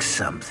detect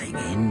something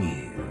in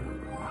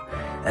you.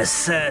 A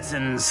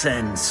certain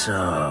sense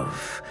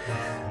of...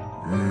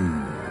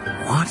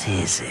 what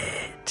is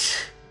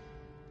it?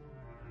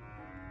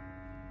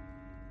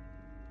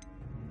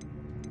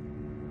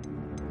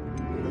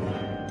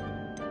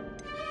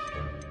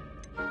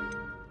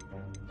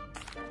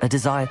 A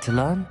desire to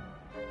learn?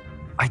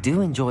 I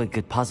do enjoy a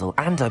good puzzle,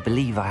 and I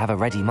believe I have a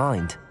ready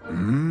mind.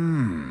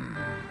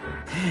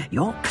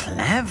 You're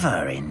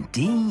clever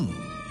indeed.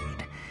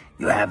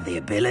 You have the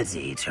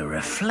ability to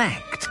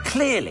reflect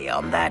clearly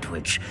on that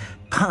which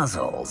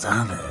puzzles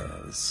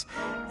others.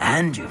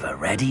 And you've a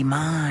ready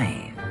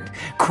mind,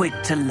 quick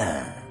to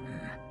learn.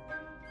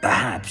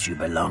 Perhaps you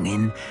belong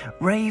in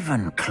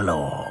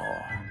Ravenclaw.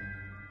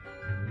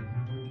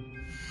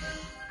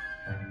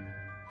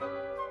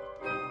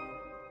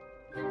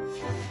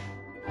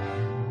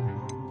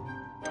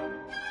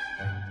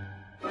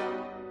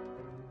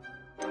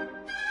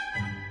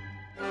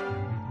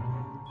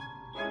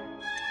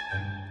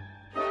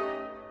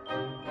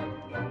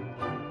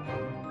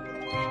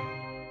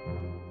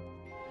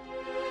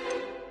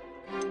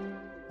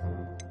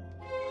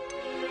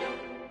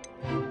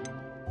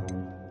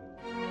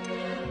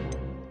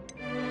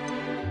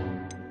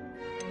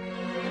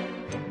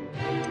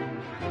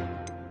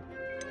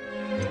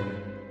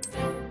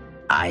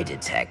 I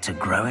detect a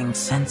growing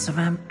sense of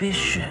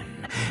ambition,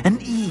 an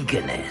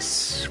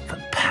eagerness for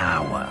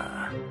power.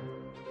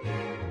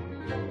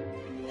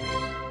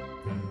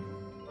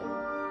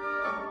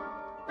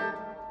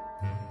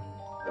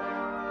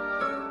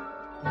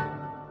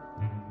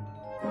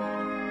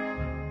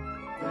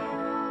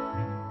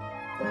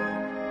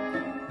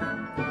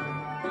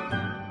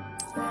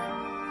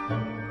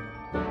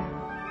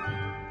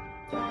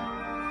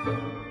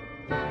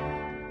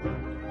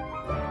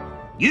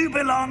 You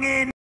belong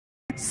in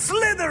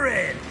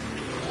Slytherin!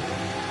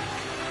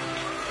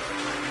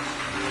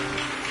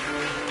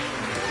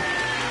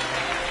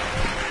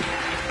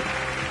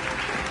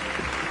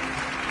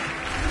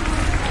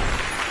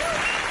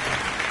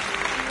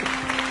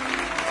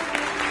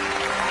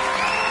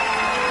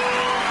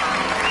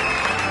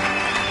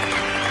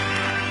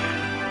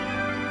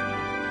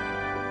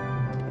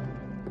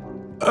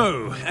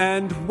 Oh,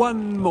 and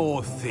one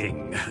more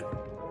thing.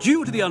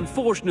 Due to the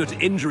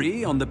unfortunate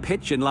injury on the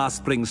pitch in last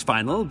spring's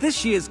final,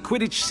 this year's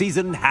Quidditch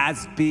season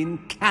has been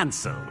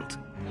cancelled.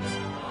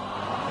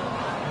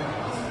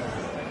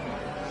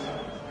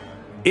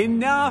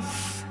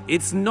 Enough!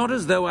 It's not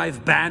as though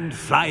I've banned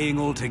flying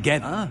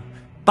altogether,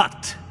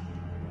 but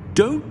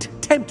don't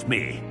tempt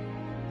me.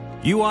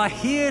 You are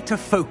here to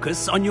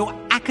focus on your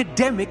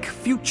academic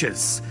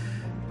futures.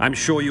 I'm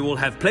sure you will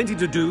have plenty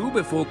to do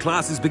before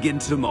classes begin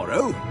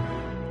tomorrow.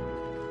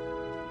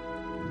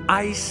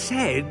 I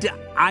said,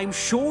 I'm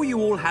sure you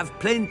all have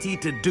plenty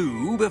to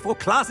do before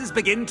classes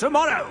begin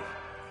tomorrow.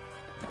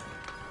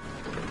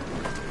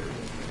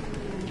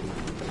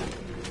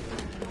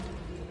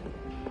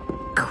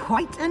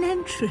 Quite an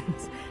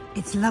entrance.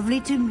 It's lovely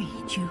to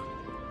meet you.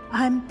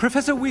 I'm...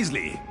 Professor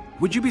Weasley,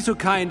 would you be so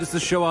kind as to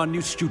show our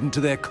new student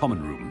to their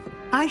common room?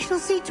 I shall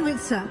see to it,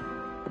 sir.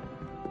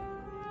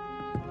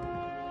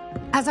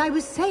 As I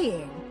was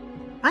saying,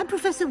 I'm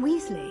Professor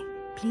Weasley.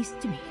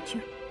 Pleased to meet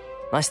you.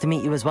 Nice to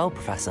meet you as well,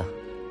 Professor.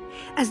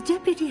 As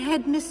Deputy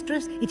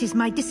Headmistress, it is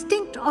my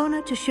distinct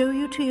honor to show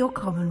you to your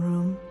common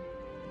room.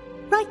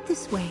 Right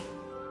this way.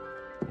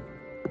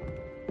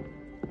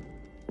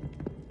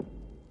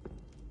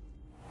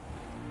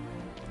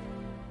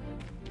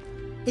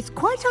 It's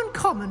quite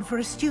uncommon for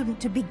a student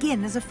to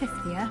begin as a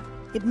fifth year.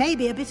 It may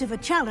be a bit of a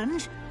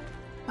challenge,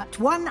 but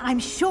one I'm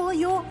sure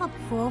you're up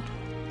for.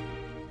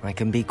 I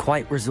can be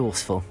quite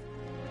resourceful.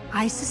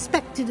 I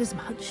suspected as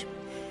much.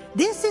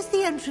 This is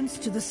the entrance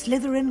to the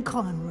Slytherin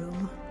common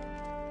room.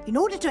 In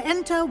order to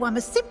enter, one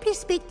must simply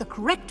speak the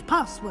correct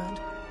password.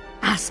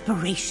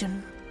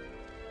 Aspiration.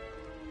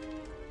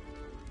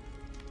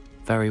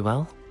 Very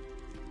well.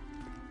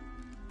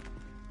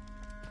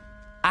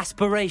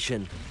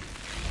 Aspiration.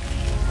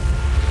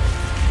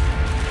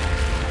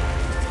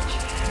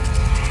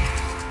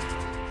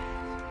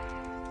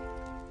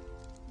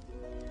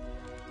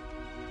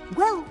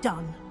 Well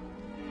done.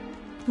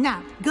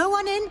 Now, go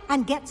on in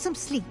and get some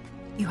sleep.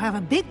 You have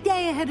a big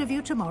day ahead of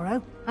you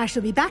tomorrow. I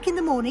shall be back in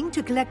the morning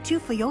to collect you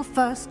for your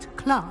first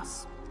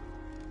class.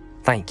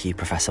 Thank you,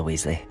 Professor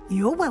Weasley.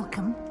 You're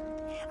welcome.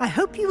 I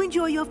hope you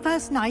enjoy your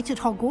first night at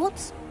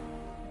Hogwarts.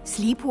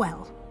 Sleep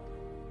well.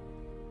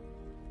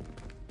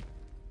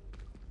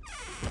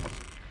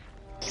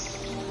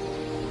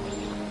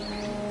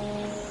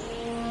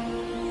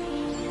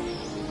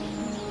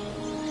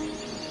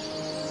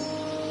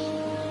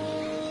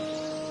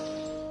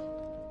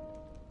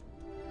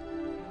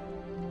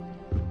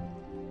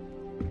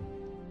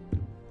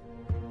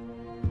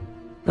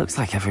 Looks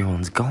like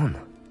everyone's gone.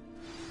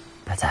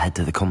 Better head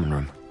to the common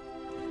room.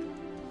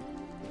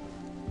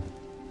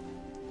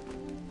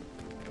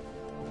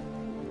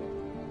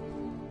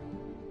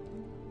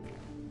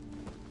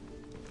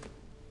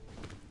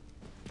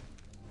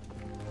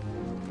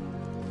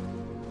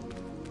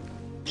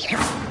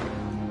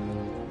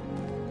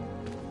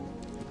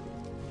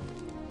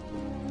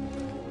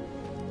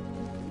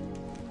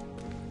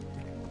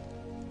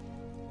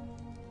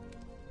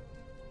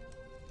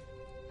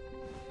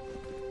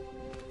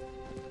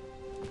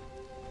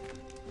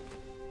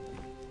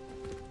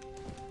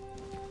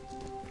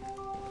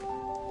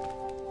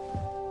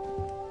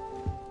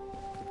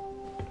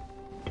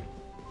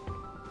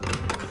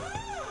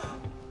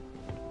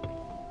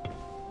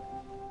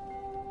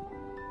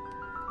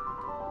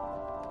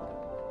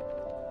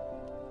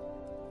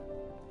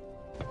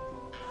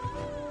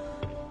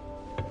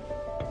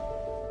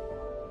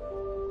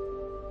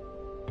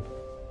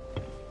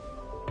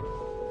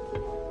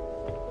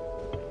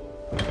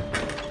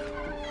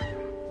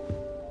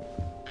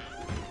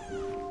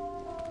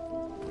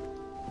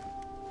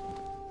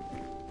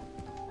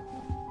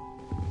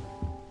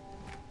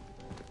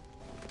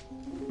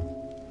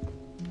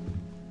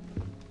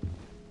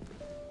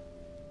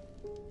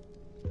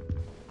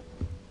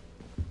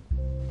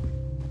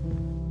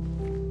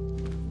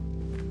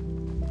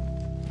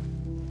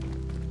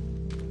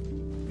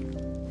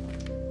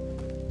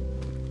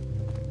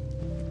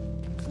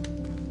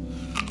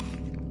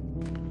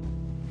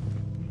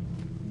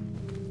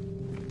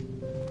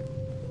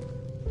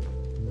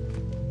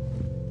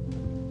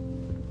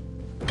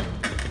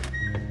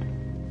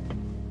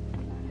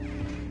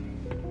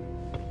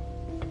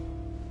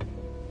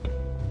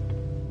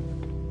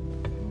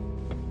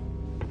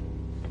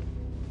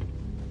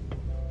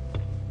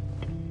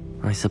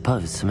 I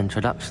suppose some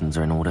introductions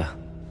are in order.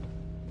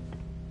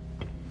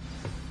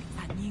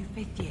 That new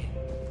 5th year.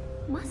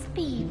 Must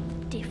be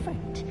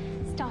different,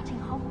 starting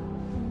home.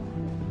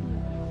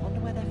 I wonder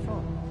where they're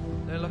from.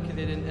 They're lucky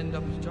they didn't end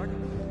up as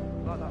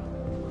dragons. Like that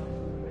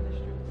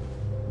ministry.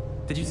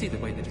 Did you see the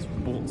way they just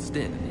waltzed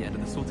in at the end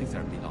of the sorting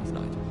ceremony last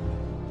night?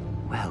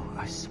 Well, I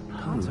Hard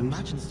suppose... to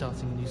imagine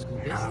starting a new school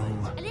this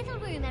late. A little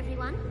room,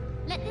 everyone.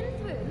 Let them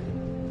through.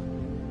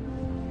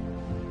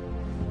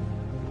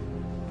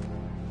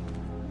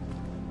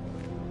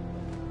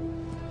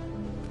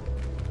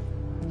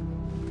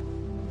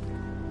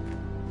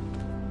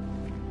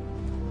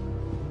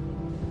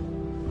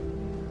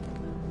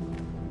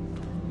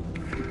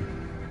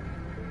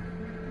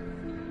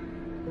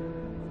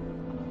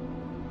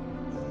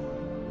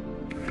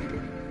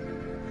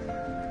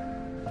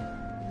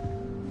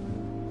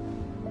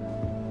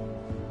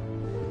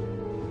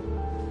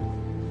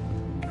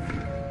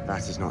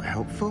 That is not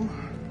helpful.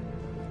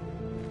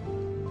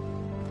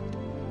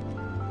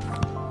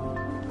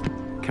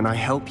 Can I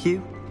help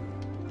you?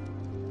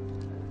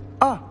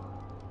 Ah,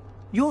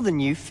 you're the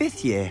new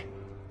 5th year.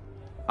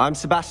 I'm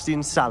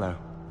Sebastian Sallow.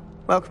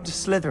 Welcome to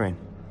Slytherin.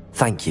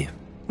 Thank you.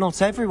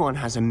 Not everyone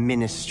has a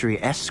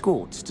ministry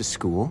escort to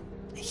school.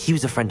 He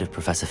was a friend of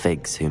Professor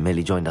Fig's, who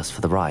merely joined us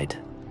for the ride.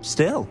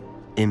 Still,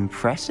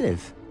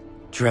 impressive.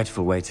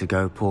 Dreadful way to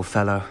go, poor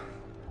fellow.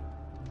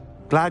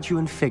 Glad you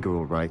and Fig are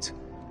all right.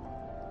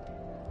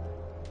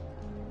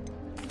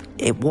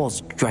 It was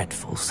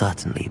dreadful,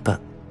 certainly,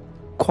 but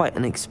quite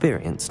an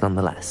experience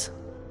nonetheless.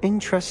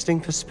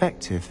 Interesting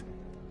perspective.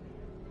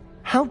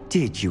 How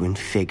did you and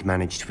Fig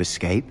manage to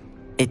escape?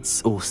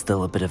 It's all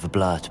still a bit of a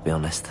blur, to be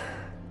honest.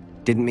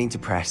 Didn't mean to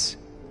press.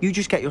 You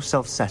just get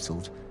yourself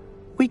settled.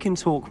 We can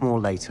talk more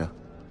later.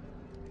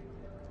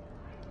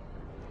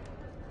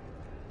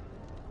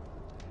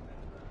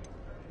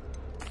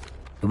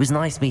 It was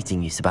nice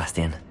meeting you,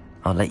 Sebastian.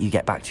 I'll let you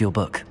get back to your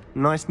book.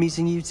 Nice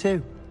meeting you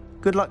too.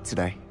 Good luck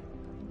today.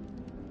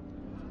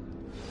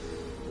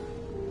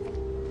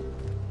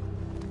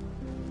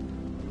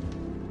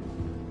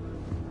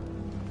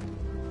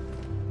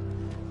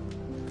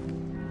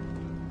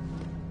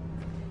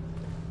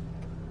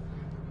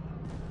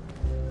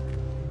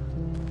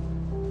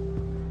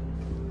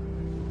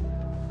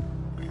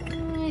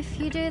 If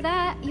you do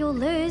that, you'll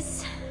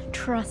lose.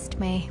 Trust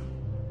me.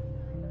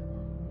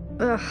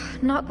 Ugh,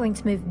 not going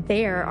to move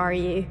there, are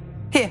you?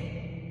 Here,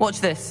 watch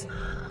this.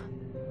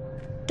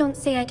 Don't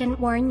say I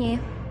didn't warn you.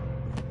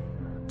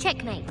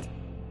 Checkmate.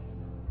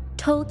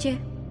 Told you.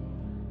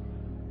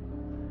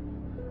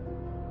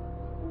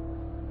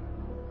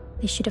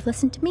 They should have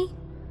listened to me.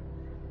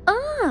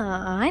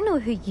 Ah, I know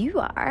who you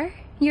are.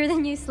 You're the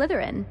new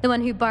Slytherin, the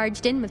one who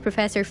barged in with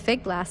Professor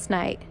Fig last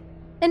night.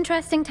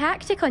 Interesting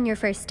tactic on your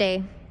first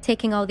day,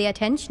 taking all the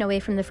attention away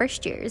from the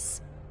first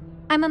years.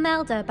 I'm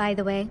Imelda, by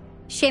the way.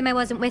 Shame I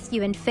wasn't with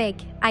you and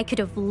Fig. I could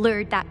have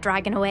lured that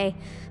dragon away.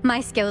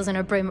 My skills on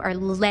a broom are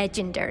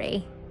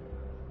legendary.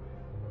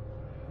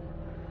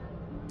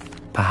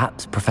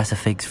 Perhaps Professor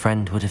Fig's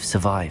friend would have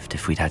survived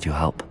if we'd had your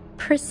help.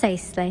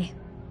 Precisely.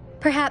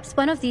 Perhaps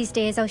one of these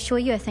days I'll show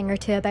you a thing or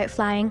two about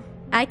flying.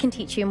 I can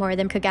teach you more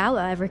than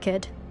Kogawa ever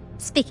could.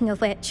 Speaking of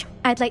which,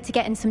 I'd like to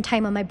get in some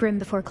time on my broom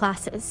before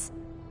classes.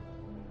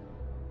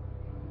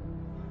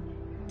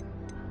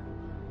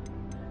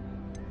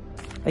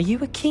 Are you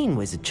a keen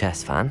Wizard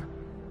chess fan?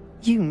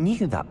 You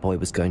knew that boy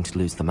was going to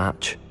lose the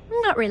match.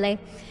 Not really.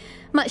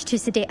 Much too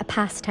sedate a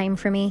pastime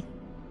for me.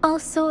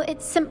 Also,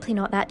 it's simply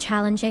not that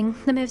challenging.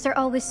 The moves are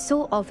always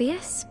so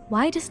obvious.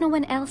 Why does no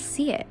one else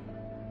see it?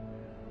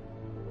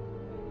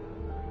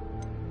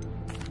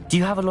 Do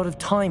you have a lot of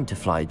time to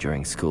fly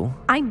during school?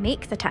 I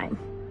make the time.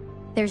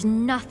 There's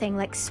nothing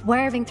like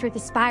swerving through the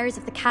spires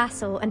of the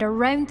castle and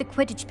around the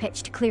Quidditch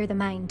pitch to clear the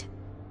mind.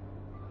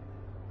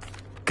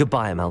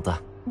 Goodbye,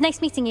 Imelda. Nice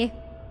meeting you.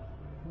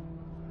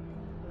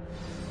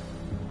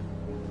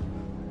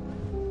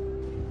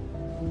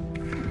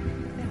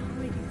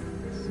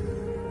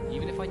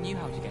 Even if I knew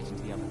how to get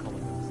into the other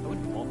common rooms, I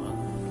wouldn't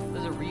bother.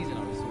 There's a reason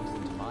I was sorted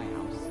into my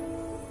house.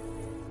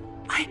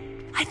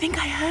 I think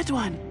I heard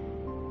one.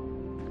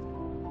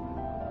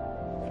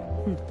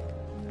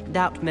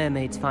 Doubt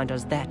mermaids find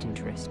us that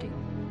interesting.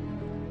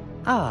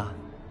 Ah,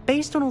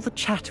 based on all the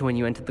chatter when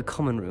you entered the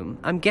common room,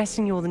 I'm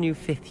guessing you're the new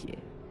 5th year.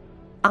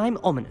 I'm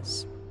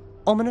Ominous.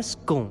 Ominous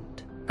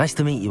Gaunt. Nice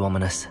to meet you,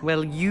 Ominous.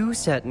 Well, you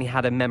certainly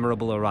had a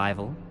memorable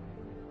arrival.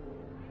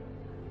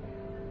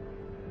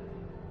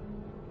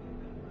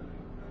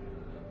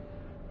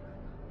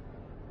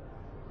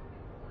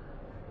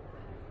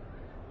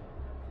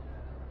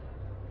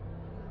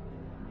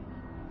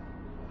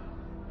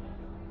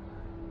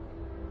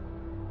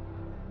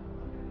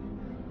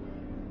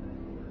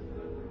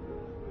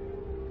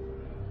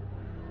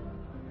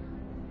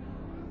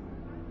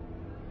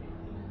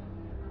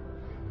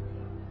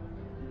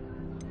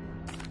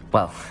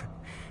 Well,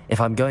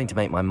 if I'm going to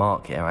make my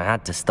mark here, I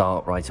had to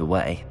start right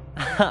away.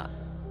 Ha!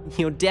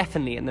 You're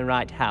definitely in the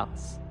right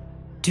house.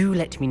 Do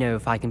let me know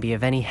if I can be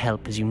of any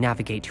help as you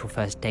navigate your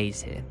first days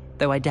here,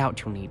 though I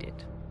doubt you'll need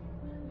it.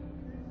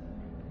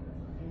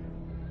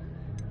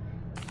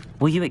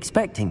 Were you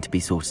expecting to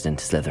be sorted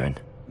into Slytherin?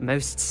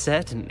 Most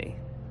certainly.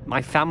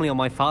 My family on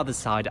my father's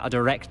side are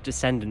direct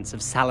descendants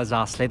of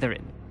Salazar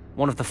Slytherin,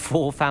 one of the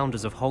 4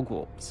 founders of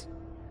Hogwarts.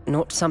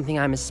 Not something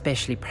I'm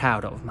especially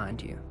proud of,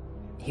 mind you.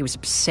 He was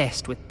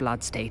obsessed with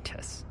blood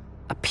status,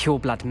 a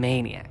pure-blood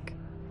maniac.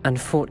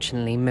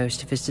 Unfortunately,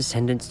 most of his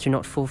descendants do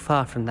not fall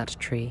far from that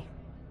tree.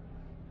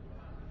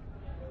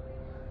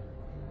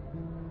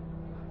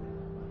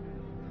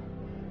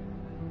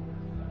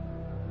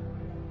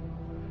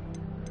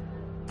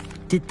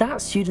 Did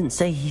that student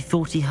say he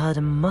thought he heard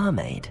a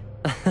mermaid?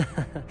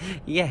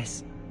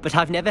 Yes, but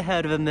I've never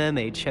heard of a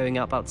mermaid showing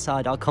up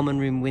outside our common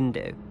room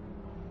window.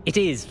 It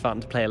is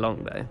fun to play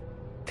along, though.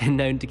 Been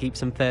known to keep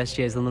some first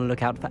years on the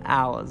lookout for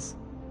hours.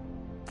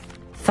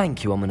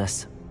 Thank you,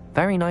 Ominous.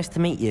 Very nice to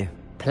meet you.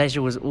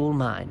 Pleasure was all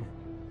mine.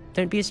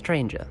 Don't be a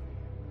stranger.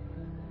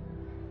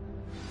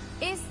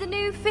 Is the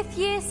new 5th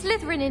year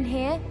Slytherin in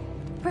here?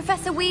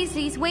 Professor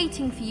Weasley's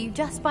waiting for you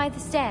just by the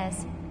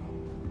stairs.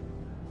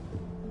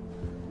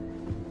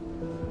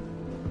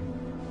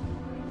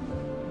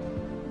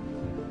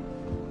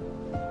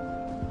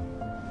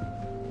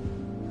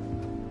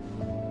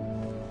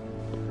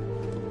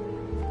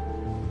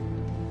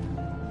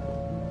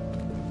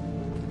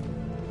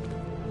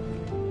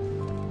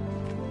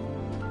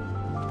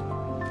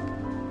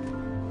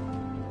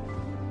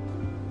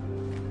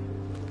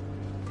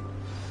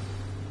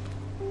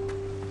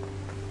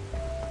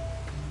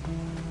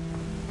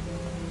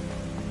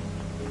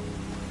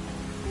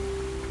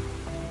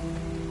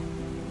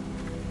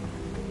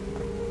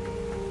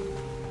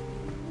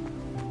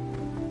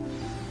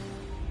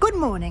 Good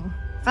morning.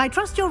 I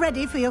trust you're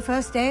ready for your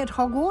first day at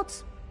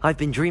Hogwarts? I've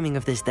been dreaming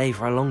of this day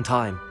for a long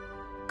time.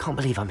 Can't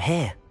believe I'm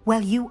here.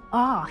 Well, you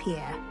are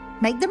here.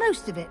 Make the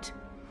most of it.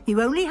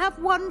 You only have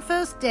one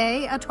first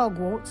day at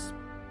Hogwarts.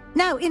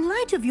 Now, in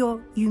light of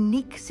your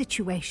unique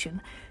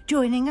situation,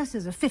 joining us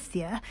as a 5th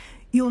year,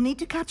 you'll need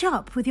to catch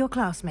up with your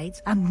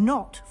classmates and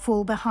not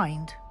fall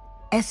behind.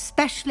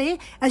 Especially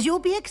as you'll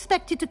be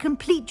expected to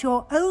complete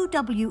your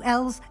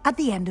OWLs at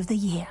the end of the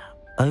year.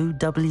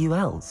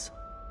 OWLs?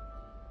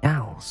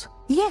 Owls?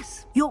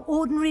 Yes, your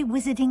ordinary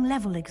wizarding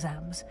level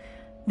exams.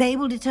 They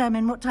will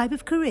determine what type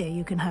of career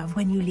you can have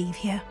when you leave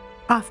here.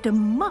 After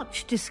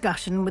much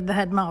discussion with the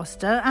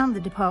headmaster and the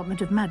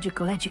Department of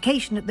Magical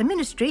Education at the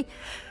Ministry,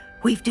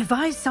 we've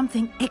devised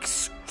something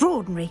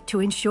extraordinary to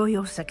ensure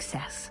your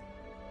success.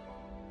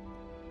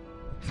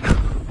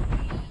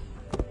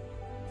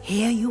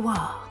 Here you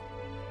are.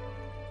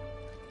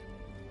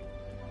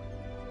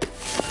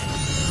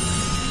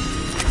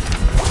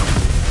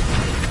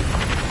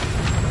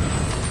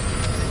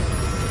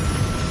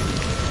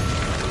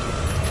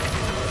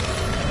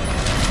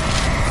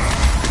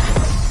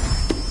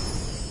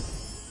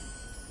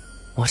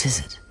 What is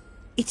it?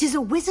 It is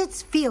a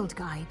wizard's field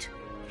guide.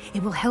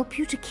 It will help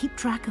you to keep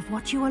track of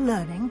what you are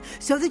learning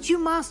so that you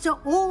master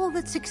all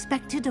that's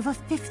expected of a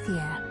 5th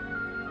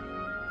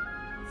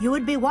year. You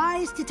would be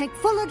wise to take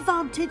full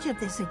advantage of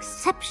this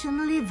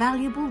exceptionally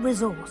valuable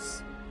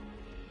resource.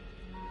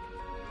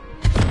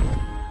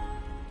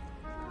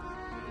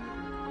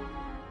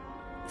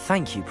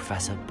 Thank you,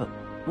 Professor, but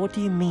what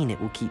do you mean it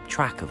will keep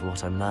track of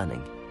what I'm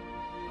learning?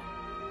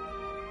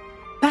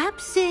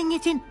 Perhaps seeing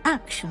it in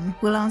action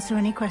will answer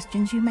any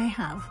questions you may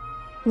have.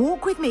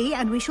 Walk with me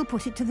and we shall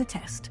put it to the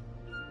test.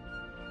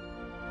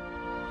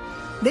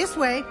 This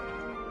way.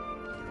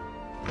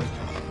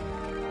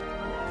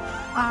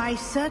 I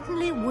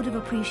certainly would have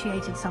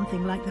appreciated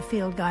something like the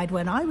field guide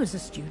when I was a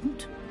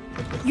student.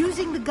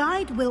 Using the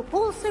guide will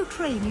also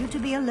train you to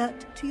be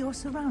alert to your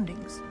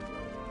surroundings.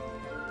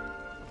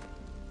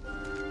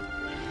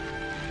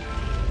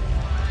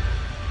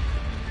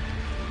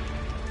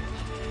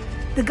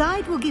 The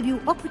guide will give you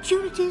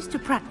opportunities to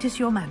practice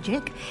your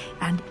magic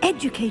and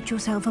educate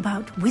yourself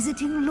about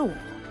wizarding lore.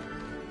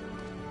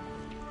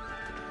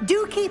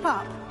 Do keep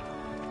up!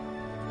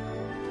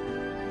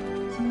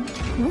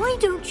 Why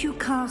don't you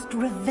cast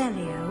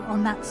Revelio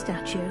on that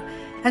statue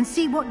and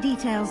see what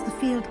details the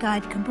field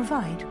guide can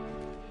provide?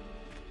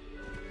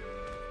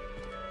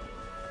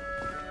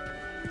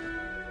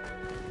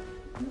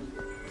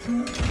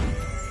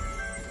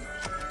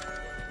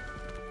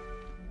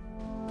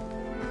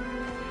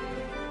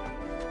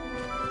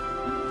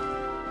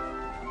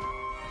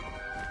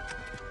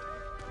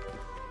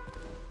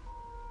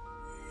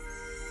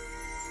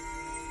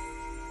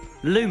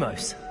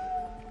 Lumos.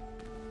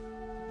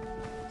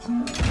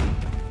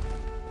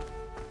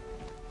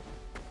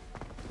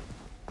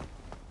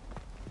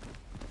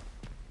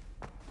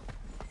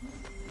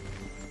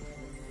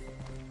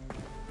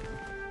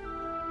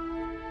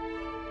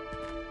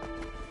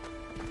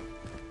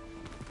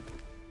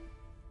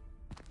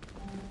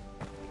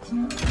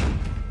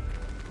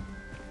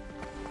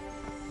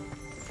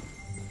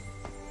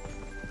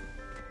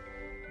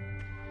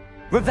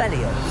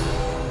 Revelio.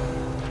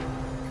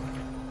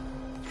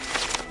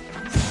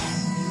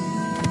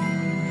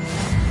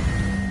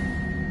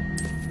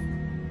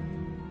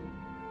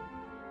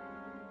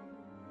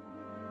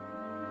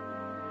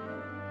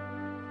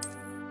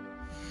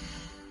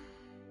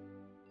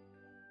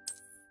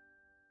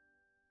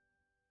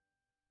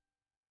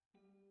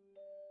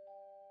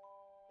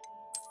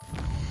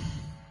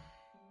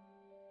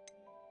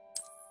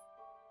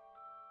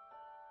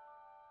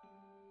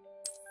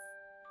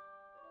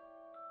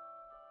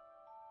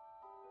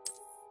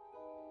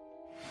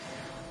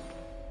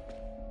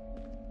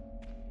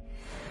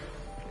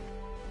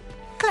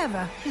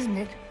 Clever, isn't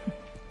it?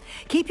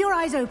 Keep your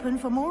eyes open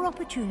for more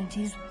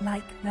opportunities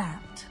like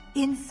that,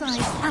 inside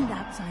and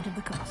outside of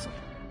the castle.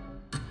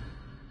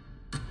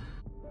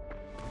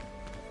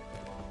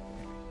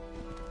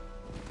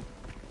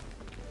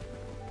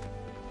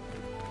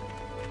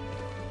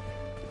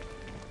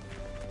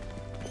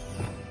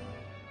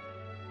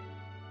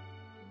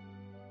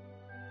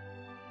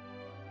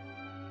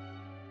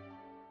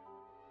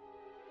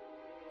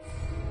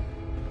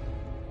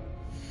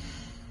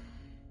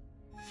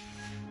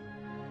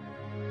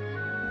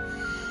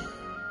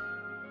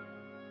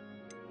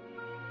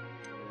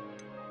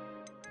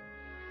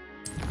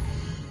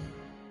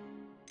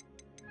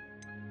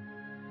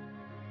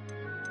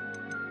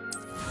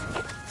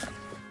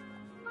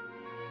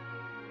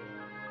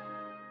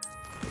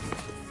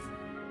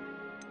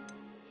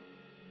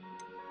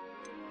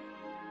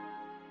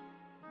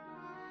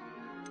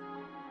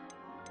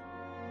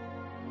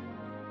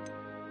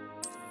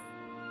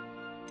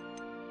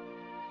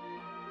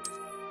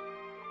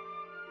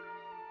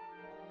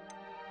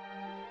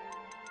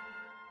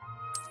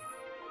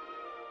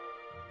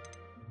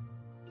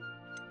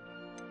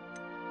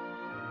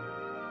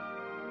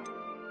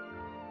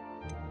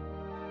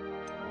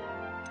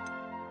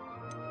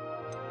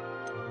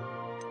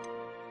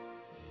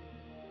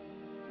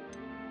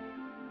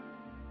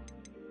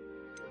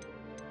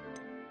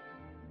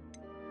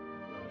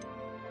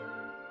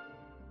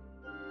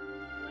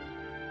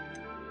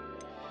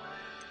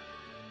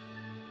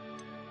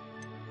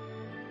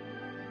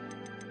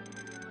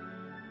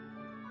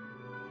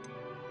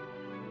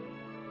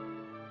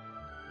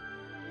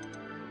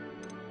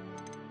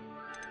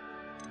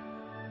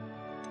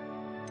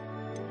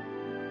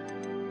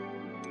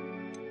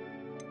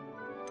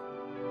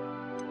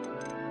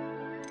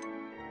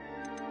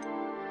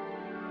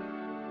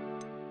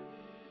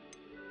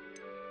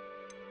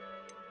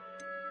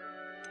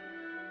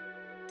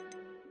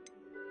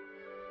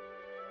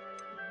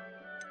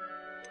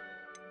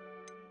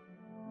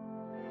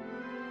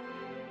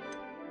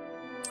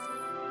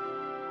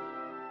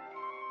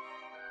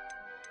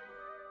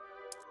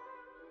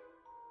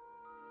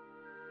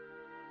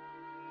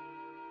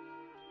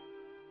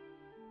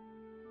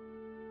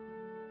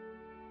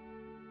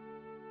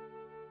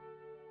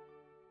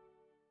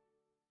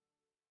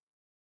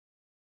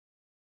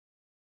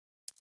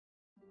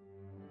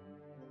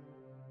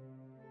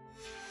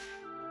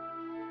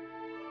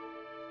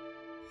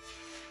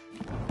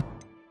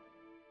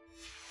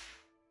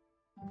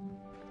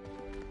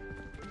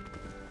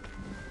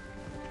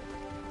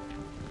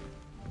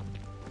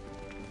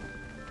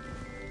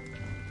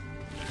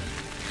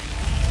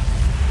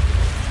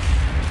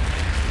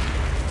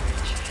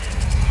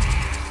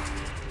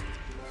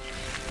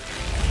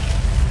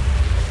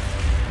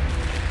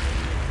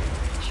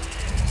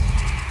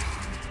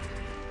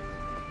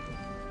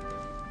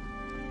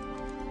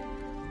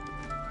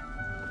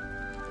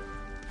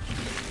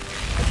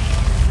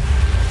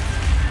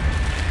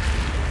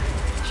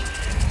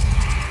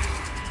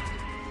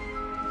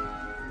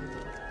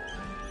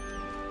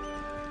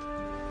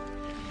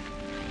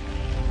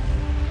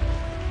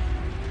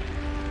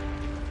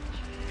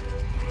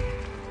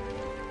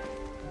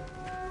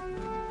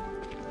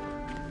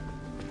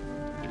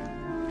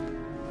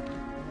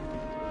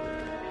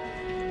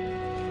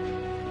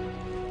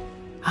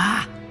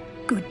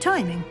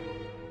 timing.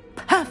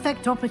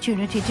 Perfect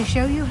opportunity to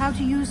show you how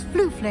to use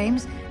flue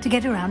flames to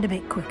get around a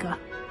bit quicker.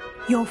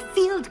 Your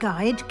field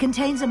guide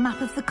contains a map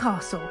of the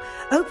castle.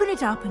 Open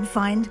it up and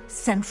find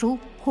Central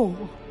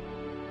Hall.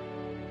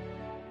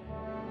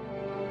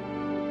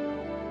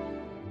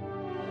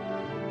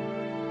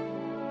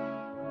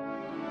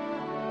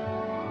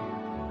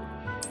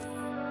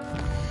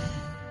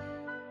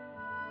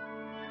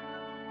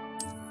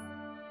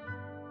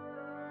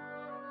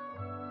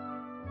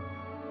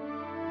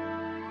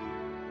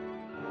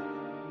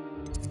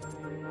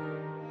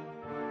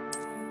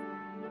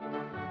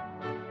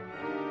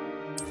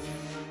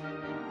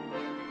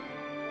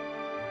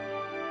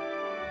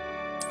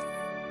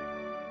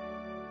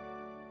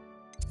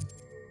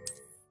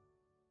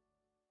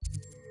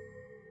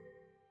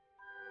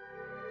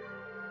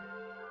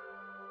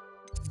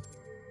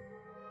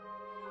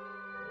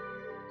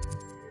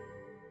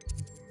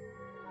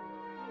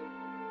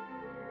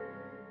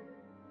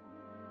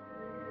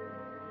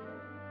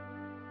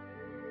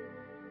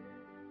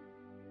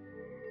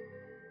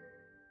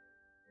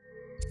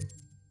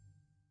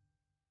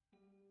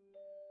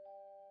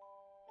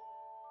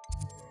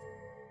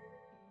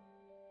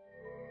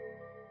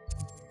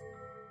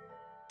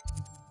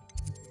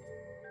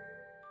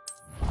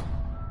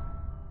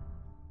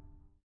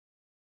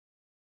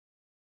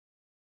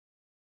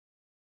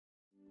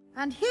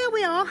 And here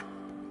we are.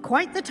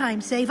 Quite the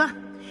time saver.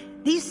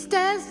 These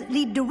stairs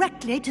lead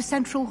directly to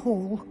Central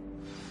Hall.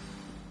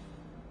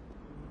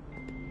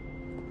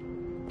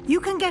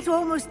 You can get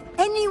almost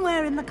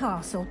anywhere in the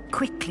castle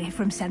quickly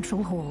from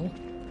Central Hall.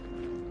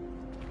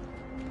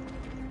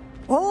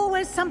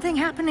 Always something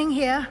happening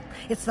here.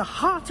 It's the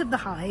heart of the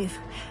hive.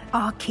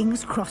 Our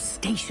King's Cross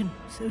station,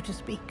 so to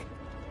speak.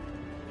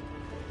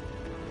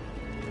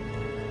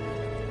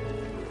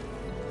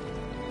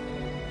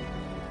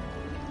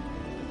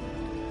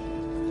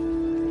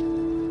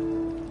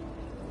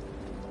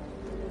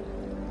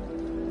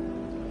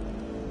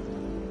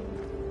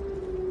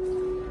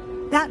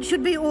 That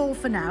should be all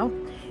for now.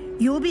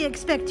 You'll be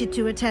expected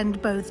to attend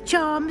both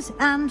Charms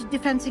and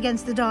Defense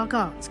Against the Dark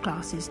Arts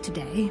classes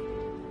today.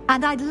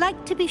 And I'd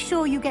like to be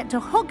sure you get to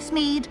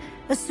Hogsmeade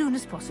as soon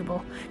as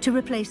possible to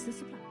replace the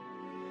supply.